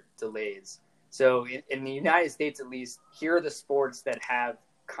weather delays. So in the United States, at least, here are the sports that have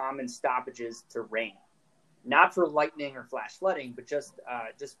common stoppages to rain, not for lightning or flash flooding, but just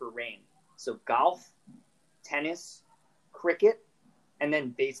for rain. So golf, tennis, cricket, and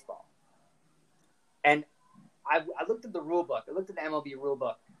then baseball. And I looked at the rule book. I looked at the MLB rule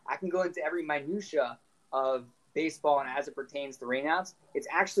book. I can go into every minutia of baseball, and as it pertains to rainouts, it's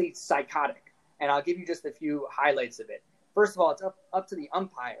actually psychotic. And I'll give you just a few highlights of it. First of all, it's up to the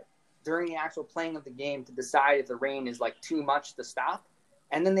umpire during the actual playing of the game to decide if the rain is like too much to stop.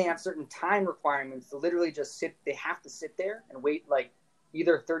 And then they have certain time requirements to literally just sit. They have to sit there and wait like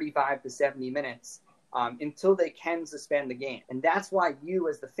either 35 to 70 minutes until they can suspend the game. And that's why you,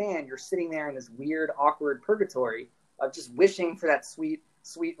 as the fan, you're sitting there in this weird, awkward purgatory of just wishing for that sweet,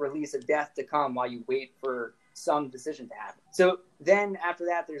 sweet release of death to come while you wait for some decision to happen. So then after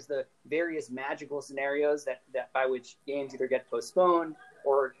that, there's the various magical scenarios that by which games either get postponed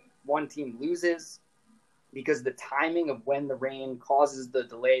or one team loses because the timing of when the rain causes the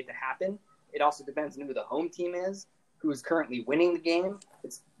delay to happen. It also depends on who the home team is, who's currently winning the game.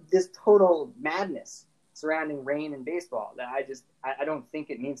 It's this total madness surrounding rain and baseball that I don't think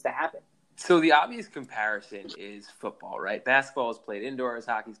it needs to happen. So the obvious comparison is football, right? Basketball is played indoors,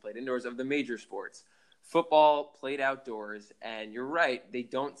 hockey's played indoors, of the major sports. Football played outdoors, and you're right, they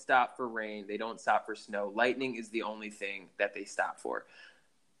don't stop for rain, they don't stop for snow. Lightning is the only thing that they stop for.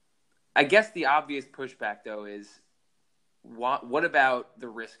 I guess the obvious pushback, though, is what about the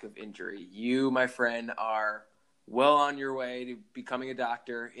risk of injury? You, my friend, are well on your way to becoming a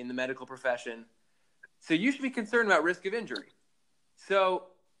doctor in the medical profession, so you should be concerned about risk of injury. So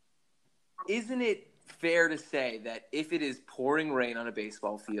isn't it fair to say that if it is pouring rain on a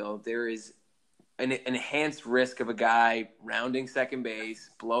baseball field, there is an enhanced risk of a guy rounding second base,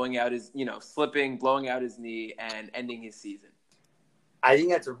 blowing out his, slipping, blowing out his knee, and ending his season? I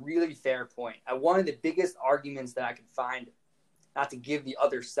think that's a really fair point. One of the biggest arguments that I could find, not to give the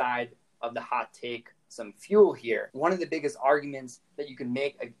other side of the hot take some fuel here, one of the biggest arguments that you can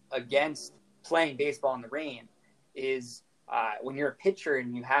make against playing baseball in the rain is when you're a pitcher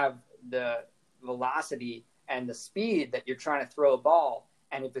and you have the velocity and the speed that you're trying to throw a ball,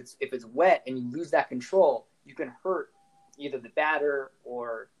 and if it's wet and you lose that control, you can hurt either the batter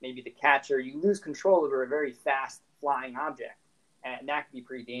or maybe the catcher. You lose control over a very fast flying object, and that can be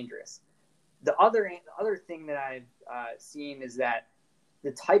pretty dangerous. The other thing that I've seen is that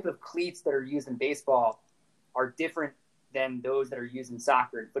the type of cleats that are used in baseball are different than those that are used in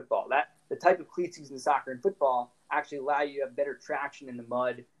soccer and football. That the type of cleats used in soccer and football actually allow you to have better traction in the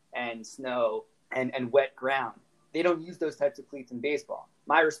mud and snow and wet ground. They don't use those types of cleats in baseball.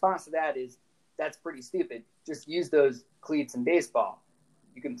 My response to that is, that's pretty stupid. Just use those cleats in baseball.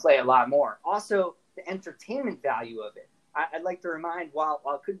 You can play a lot more. Also, the entertainment value of it. I'd like to remind, while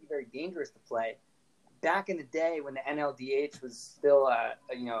it could be very dangerous to play, back in the day when the NLDH was still a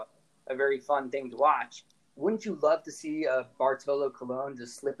very fun thing to watch, wouldn't you love to see Bartolo Colon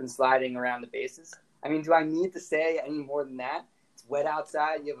just slip and sliding around the bases? I mean, do I need to say any more than that? It's wet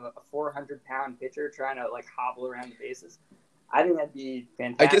outside. You have a 400-pound pitcher trying to hobble around the bases. I think that'd be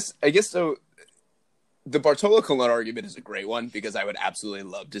fantastic. I guess so. The Bartolo Colon argument is a great one because I would absolutely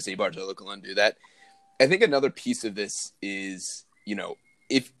love to see Bartolo Colon do that. I think another piece of this is,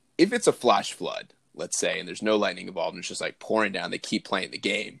 if it's a flash flood, let's say, and there's no lightning involved, and it's just pouring down, they keep playing the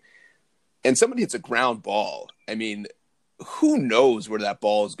game, and somebody hits a ground ball, I mean, who knows where that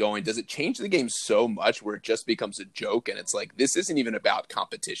ball is going? Does it change the game so much where it just becomes a joke, and it's this isn't even about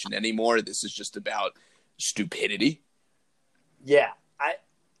competition anymore, this is just about stupidity? Yeah,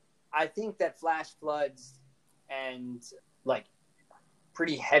 I think that flash floods and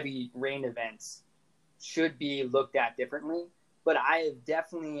pretty heavy rain events should be looked at differently. But I have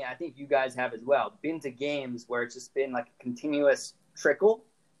definitely, I think you guys have as well, been to games where it's just been like a continuous trickle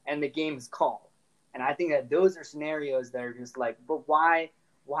and the game is called. And I think that those are scenarios that are just like, but why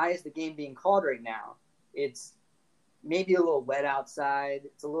is the game being called right now? It's maybe a little wet outside.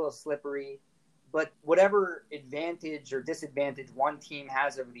 It's a little slippery. But whatever advantage or disadvantage one team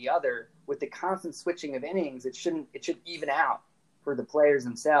has over the other, with the constant switching of innings, it should even out for the players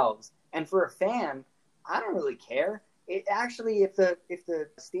themselves. And for a fan, I don't really care. It actually, if the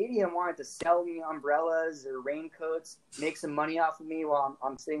stadium wanted to sell me umbrellas or raincoats, make some money off of me while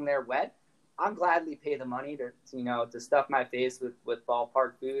I'm sitting there wet, I'll gladly pay the money to stuff my face with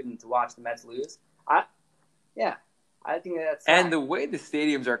ballpark food and to watch the Mets lose. I think that's fine. And the way the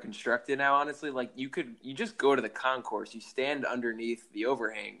stadiums are constructed now, honestly, like you just go to the concourse, you stand underneath the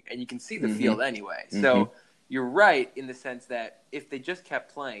overhang, and you can see the field anyway. Mm-hmm. So you're right in the sense that if they just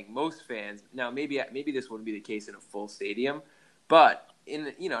kept playing, most fans now maybe this wouldn't be the case in a full stadium, but in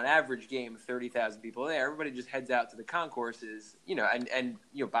an average game, 30,000 people there, everybody just heads out to the concourses, and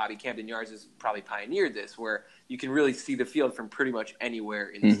Bobby Camden Yards has probably pioneered this, where you can really see the field from pretty much anywhere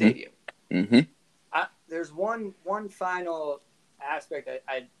in the stadium. Mm-hmm. There's one final aspect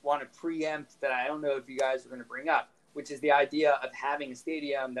I want to preempt that I don't know if you guys are going to bring up, which is the idea of having a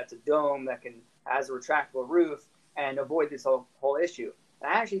stadium that's a dome that has a retractable roof and avoid this whole issue.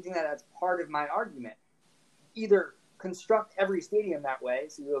 And I actually think that that's part of my argument. Either construct every stadium that way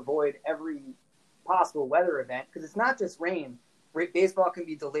so you avoid every possible weather event, because it's not just rain. Baseball can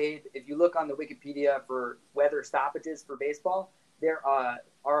be delayed. If you look on the Wikipedia for weather stoppages for baseball, there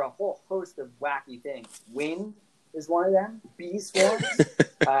are a whole host of wacky things. Wind is one of them. Bee swarms.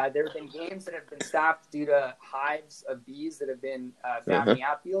 There have been games that have been stopped due to hives of bees that have been found in the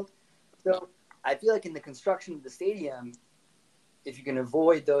outfield. So I feel like in the construction of the stadium, if you can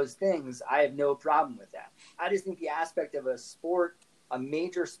avoid those things, I have no problem with that. I just think the aspect of a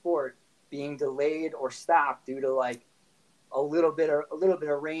major sport, being delayed or stopped due to like a little bit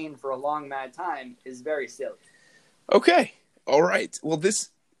of rain for a long mad time is very silly. Okay. All right. Well,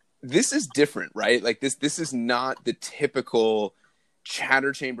 this is different, right? Like this is not the typical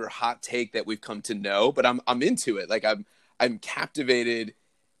chatter chamber hot take that we've come to know, but I'm into it. Like I'm captivated.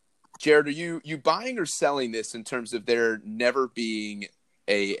 Jared, are you buying or selling this in terms of there never being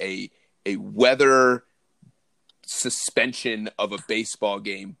a weather suspension of a baseball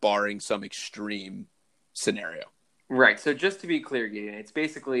game barring some extreme scenario? Right. So just to be clear, Gideon, it's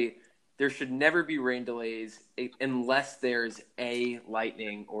basically there should never be rain delays unless there's A,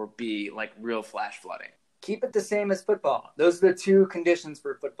 lightning, or B, like real flash flooding. Keep it the same as football. Those are the two conditions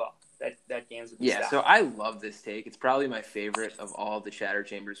for football that games would be stopped. So I love this take. It's probably my favorite of all the chatter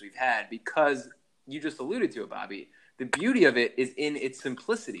chambers we've had because you just alluded to it, Bobby. The beauty of it is in its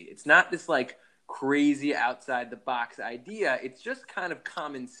simplicity. It's not this like crazy outside the box idea. It's just kind of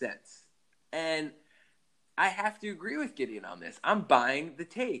common sense. And I have to agree with Gideon on this. I'm buying the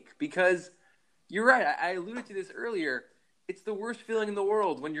take because you're right. I alluded to this earlier. It's the worst feeling in the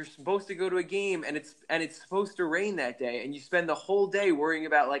world when you're supposed to go to a game and it's supposed to rain that day, and you spend the whole day worrying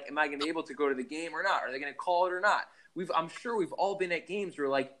about like, am I going to be able to go to the game or not? Are they going to call it or not? I'm sure we've all been at games where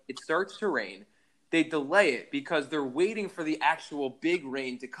like it starts to rain, they delay it because they're waiting for the actual big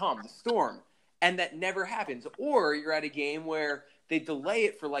rain to come, the storm, and that never happens. Or you're at a game where they delay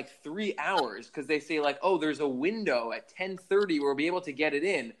it for like 3 hours because they say like, oh, there's a window at 10:30 where we'll be able to get it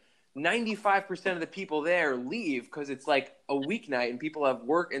in. 95% of the people there leave because it's like a weeknight and people have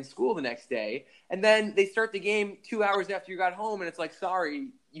work and school the next day. And then they start the game 2 hours after you got home and it's like,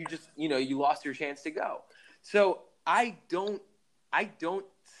 sorry, you just, you lost your chance to go. So I don't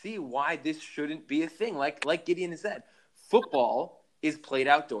see why this shouldn't be a thing. Like Gideon said, football is played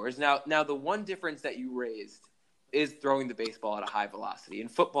outdoors. Now the one difference that you raised is throwing the baseball at a high velocity. In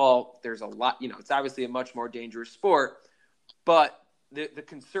football, there's a lot, it's obviously a much more dangerous sport, but the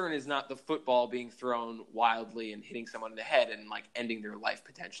concern is not the football being thrown wildly and hitting someone in the head and like ending their life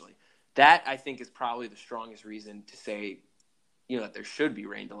potentially. That I think is probably the strongest reason to say, that there should be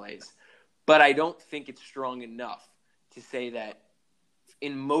rain delays. But I don't think it's strong enough to say that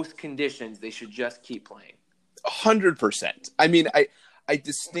in most conditions they should just keep playing. 100%. I mean, I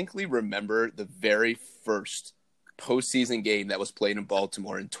distinctly remember the very first postseason game that was played in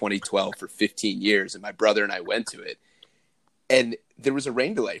Baltimore in 2012 for 15 years, and my brother and I went to it. And there was a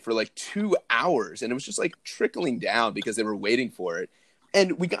rain delay for like 2 hours, and it was just like trickling down because they were waiting for it.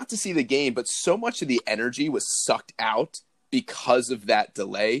 And we got to see the game, but so much of the energy was sucked out because of that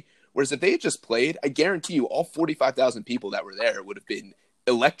delay. Whereas if they had just played, I guarantee you all 45,000 people that were there would have been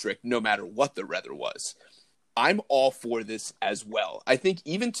electric no matter what the weather was. I'm all for this as well. I think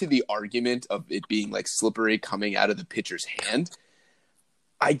even to the argument of it being like slippery coming out of the pitcher's hand,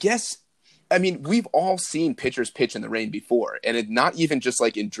 I guess, I mean, we've all seen pitchers pitch in the rain before, and it not even just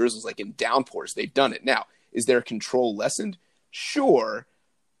like in drizzles, like in downpours, they've done it. Now, is their control lessened? Sure,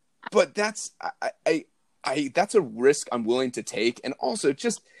 but that's that's a risk I'm willing to take, and also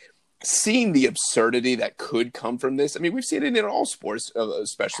just seeing the absurdity that could come from this. I mean, we've seen it in all sports,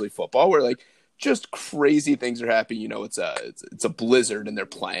 especially football, where like just crazy things are happening. You know, it's a blizzard and they're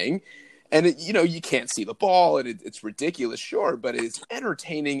playing, and you can't see the ball, and it's ridiculous, sure, but it's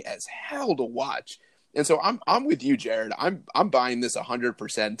entertaining as hell to watch. And so I'm with you, Jared. I'm buying this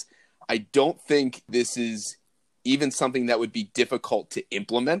 100%. I don't think this is even something that would be difficult to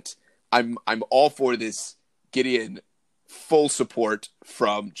implement. I'm all for this, Gideon. Full support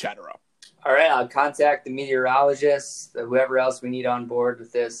from Chatterup. All right, I'll contact the meteorologists, whoever else we need on board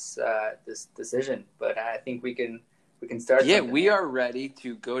with this decision. But I think we can start. Yeah, we are ready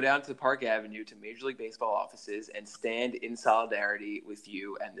to go down to Park Avenue to Major League Baseball offices and stand in solidarity with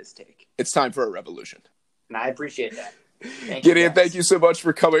you and this take. It's time for a revolution. And I appreciate that. Gideon, thank you so much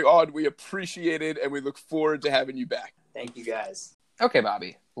for coming on. We appreciate it, and we look forward to having you back. Thank you, guys. Okay,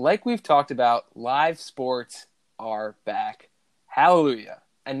 Bobby. Like we've talked about, live sports are back. Hallelujah.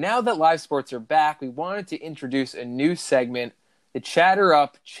 And now that live sports are back, we wanted to introduce a new segment, the Chatter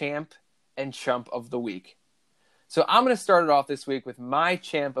Up Champ and Chump of the Week. So I'm going to start it off this week with my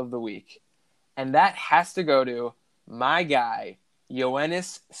Champ of the Week. And that has to go to my guy,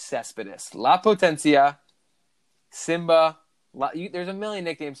 Yoenis Cespedes. La Potencia, Simba. There's a million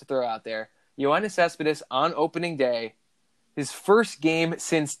nicknames to throw out there. Yoenis Cespedes on opening day. His first game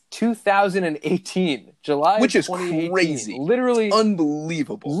since 2018, July Which is 2018. crazy. Literally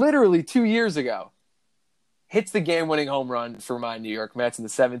unbelievable. Literally 2 years ago. Hits the game-winning home run for my New York Mets in the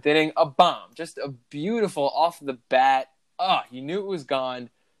 7th inning. A bomb. Just a beautiful off the bat. You knew it was gone.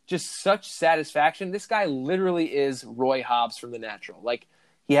 Just such satisfaction. This guy literally is Roy Hobbs from The Natural. Like,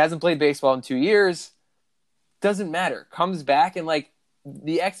 he hasn't played baseball in 2 years. Doesn't matter. Comes back and, like,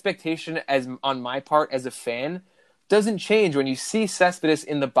 the expectation on my part as a fan doesn't change when you see Cespedes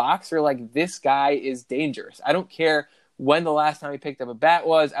in the box. You're like, this guy is dangerous. I don't care when the last time he picked up a bat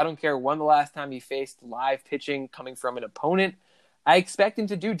was. I don't care when the last time he faced live pitching coming from an opponent. I expect him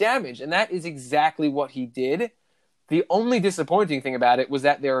to do damage, and that is exactly what he did. The only disappointing thing about it was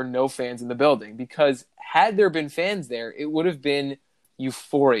that there are no fans in the building, because had there been fans there, it would have been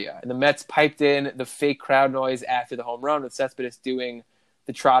euphoria. And the Mets piped in the fake crowd noise after the home run with Cespedes doing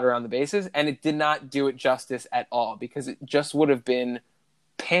the trot around the bases, and it did not do it justice at all, because it just would have been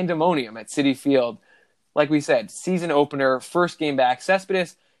pandemonium at Citi Field. Like we said, season opener, first game back.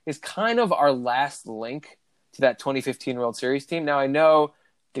 Cespedes is kind of our last link to that 2015 World Series team. Now, I know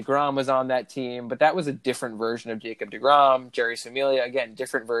DeGrom was on that team, but that was a different version of Jacob DeGrom. Jerry Familia, again,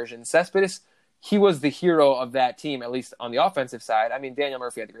 different version. Cespedes, he was the hero of that team, at least on the offensive side. I mean, Daniel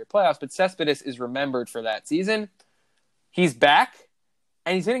Murphy had the great playoffs, but Cespedes is remembered for that season. He's back.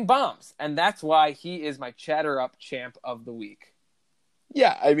 And he's hitting bombs. And that's why he is my Chatter Up Champ of the Week.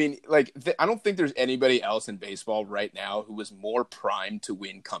 Yeah, I mean, like, I don't think there's anybody else in baseball right now who was more primed to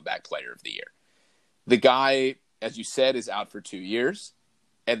win Comeback Player of the Year. The guy, as you said, is out for 2 years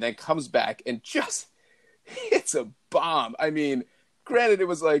and then comes back and just hits a bomb. I mean, granted, it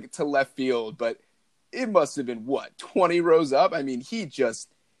was like to left field, but it must have been, 20 rows up? I mean, he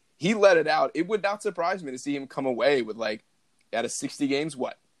let it out. It would not surprise me to see him come away with, like, out of 60 games,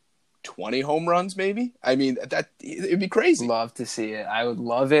 20 home runs maybe? I mean, it'd be crazy. Love to see it. I would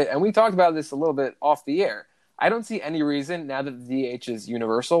love it. And we talked about this a little bit off the air. I don't see any reason, now that the DH is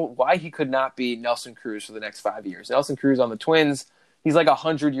universal, why he could not be Nelson Cruz for the next 5 years. Nelson Cruz on the Twins, he's like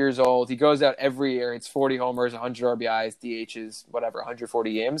 100 years old. He goes out every year. It's 40 homers, 100 RBIs, DHs,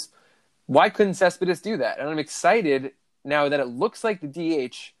 140 games. Why couldn't Cespedes do that? And I'm excited now that it looks like the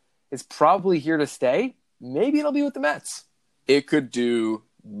DH is probably here to stay. Maybe it'll be with the Mets. It could do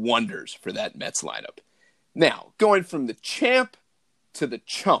wonders for that Mets lineup. Now, going from the champ to the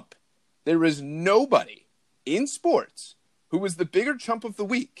chump, there is nobody in sports who was the bigger chump of the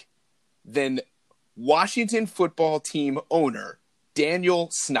week than Washington football team owner Daniel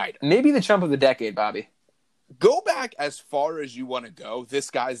Snyder. Maybe the chump of the decade, Bobby. Go back as far as you want to go.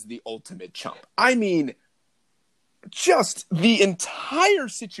 This guy's the ultimate chump. I mean, just the entire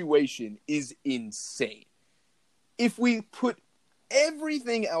situation is insane. If we put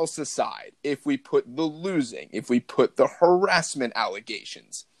everything else aside, if we put the losing, if we put the harassment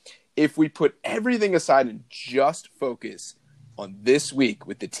allegations, if we put everything aside and just focus on this week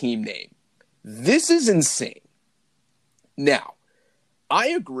with the team name, this is insane. Now, I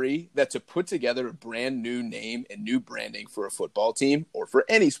agree that to put together a brand new name and new branding for a football team or for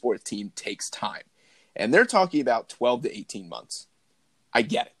any sports team takes time. And they're talking about 12 to 18 months. I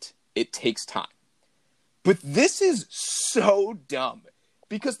get it. It takes time. But this is so dumb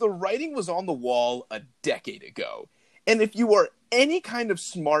because the writing was on the wall a decade ago. And if you are any kind of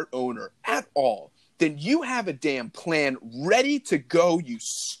smart owner at all, then you have a damn plan ready to go, you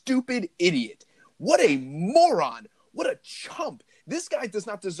stupid idiot. What a moron. What a chump. This guy does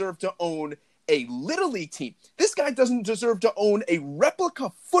not deserve to own a Little League team. This guy doesn't deserve to own a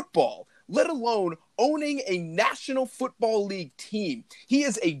replica football, let alone owning a National Football League team. He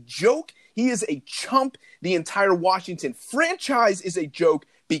is a joke. He is a chump. The entire Washington franchise is a joke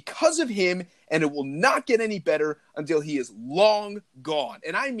because of him, and it will not get any better until he is long gone.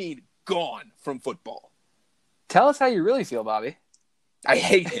 And I mean gone from football. Tell us how you really feel, Bobby. I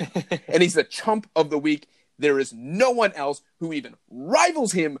hate him, and he's the chump of the week. There is no one else who even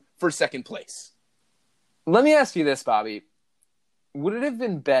rivals him for second place. Let me ask you this, Bobby. Would it have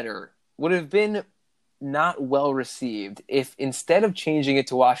been better, would it have been not well received if instead of changing it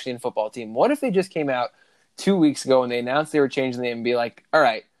to Washington Football Team, what if they just came out 2 weeks ago and they announced they were changing the name and be like, all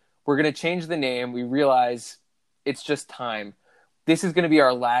right, we're going to change the name. We realize it's just time. This is going to be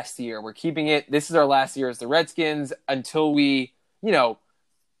our last year. We're keeping it. This is our last year as the Redskins until we,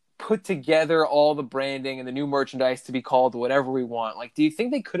 put together all the branding and the new merchandise to be called whatever we want. Like, do you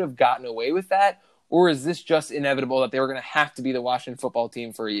think they could have gotten away with that? Or is this just inevitable that they were going to have to be the Washington Football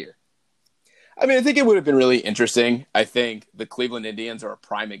Team for a year? I mean, I think it would have been really interesting. I think the Cleveland Indians are a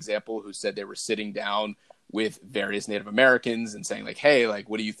prime example who said they were sitting down with various Native Americans and saying, like, hey,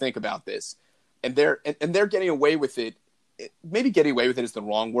 like, what do you think about this? And they're getting away with it. Maybe getting away with it is the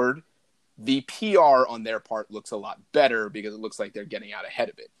wrong word. The PR on their part looks a lot better because it looks like they're getting out ahead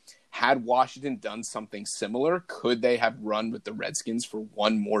of it. Had Washington done something similar, could they have run with the Redskins for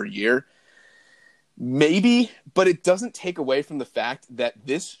one more year? Maybe, but it doesn't take away from the fact that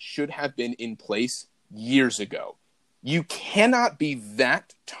this should have been in place years ago. You cannot be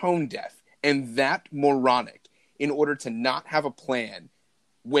that tone deaf and that moronic in order to not have a plan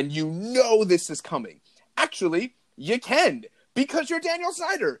when you know this is coming. Actually, you can, because you're Daniel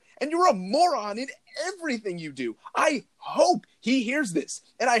Snyder and you're a moron in everything you do. I hope he hears this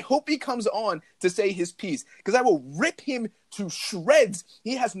and I hope he comes on to say his piece because I will rip him to shreds.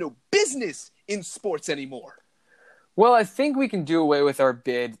 He has no business in sports anymore. Well, I think we can do away with our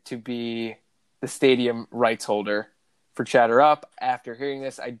bid to be the stadium rights holder for Chatter Up. After hearing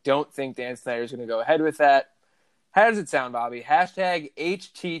this, I don't think Dan Snyder is going to go ahead with that. How does it sound, Bobby? Hashtag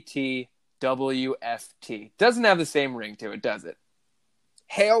HTTWFT. Doesn't have the same ring to it, does it?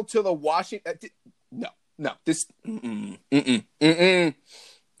 Hail to the Washington. No. This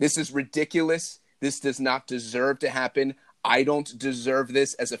is ridiculous. This does not deserve to happen. I don't deserve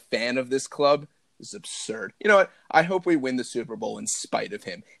this as a fan of this club. This is absurd. You know what? I hope we win the Super Bowl in spite of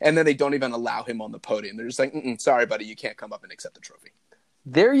him. And then they don't even allow him on the podium. They're just like, sorry, buddy, you can't come up and accept the trophy.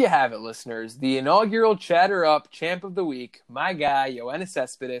 There you have it, listeners. The inaugural Chatter Up Champ of the Week, my guy, Yoenis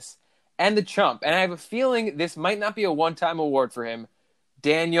Cespedes, and the chump. And I have a feeling this might not be a one-time award for him,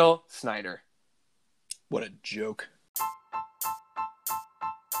 Daniel Snyder. What a joke.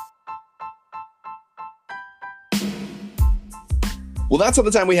 Well, that's all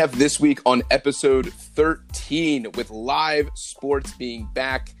the time we have this week on episode 13 with live sports being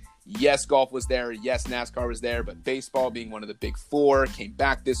back. Yes, golf was there. Yes, NASCAR was there. But baseball, being one of the big four, came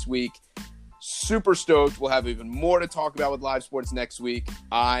back this week. Super stoked. We'll have even more to talk about with live sports next week.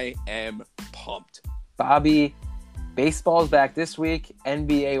 I am pumped. Bobby, baseball's back this week.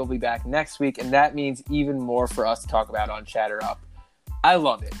 NBA will be back next week. And that means even more for us to talk about on Chatter Up. I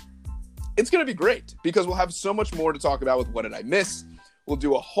love it. It's going to be great because we'll have so much more to talk about with What Did I Miss? We'll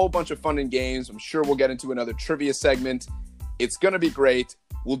do a whole bunch of fun and games. I'm sure we'll get into another trivia segment. It's going to be great.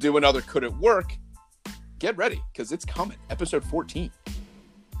 We'll do another Could It Work? Get ready, because it's coming. Episode 14.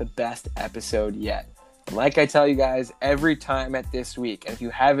 The best episode yet. And like I tell you guys every time at this week, and if you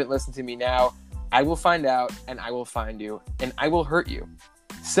haven't listened to me now, I will find out, and I will find you, and I will hurt you.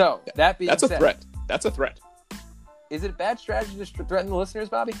 So, that being That's said... a threat. That's a threat. Is it a bad strategy to threaten the listeners,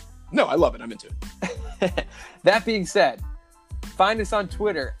 Bobby? No, I love it. I'm into it. That being said, find us on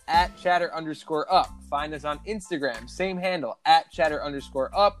Twitter at @chatter_up. Find us on Instagram, same handle, at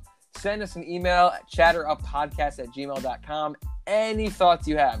 @chatter_up. Send us an email at chatteruppodcast@gmail.com. Any thoughts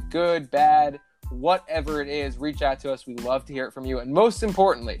you have, good, bad, whatever it is, reach out to us. We love to hear it from you. And most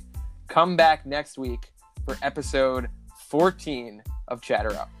importantly, come back next week for episode 14 of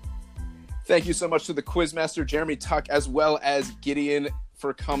Chatter Up. Thank you so much to the Quizmaster, Jeremy Tuck, as well as Gideon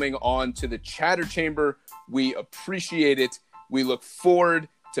for coming on to the Chatter Chamber. We appreciate it. We look forward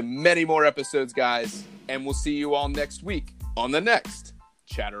to many more episodes, guys, and we'll see you all next week on the next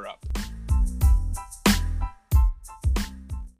Chatter Up.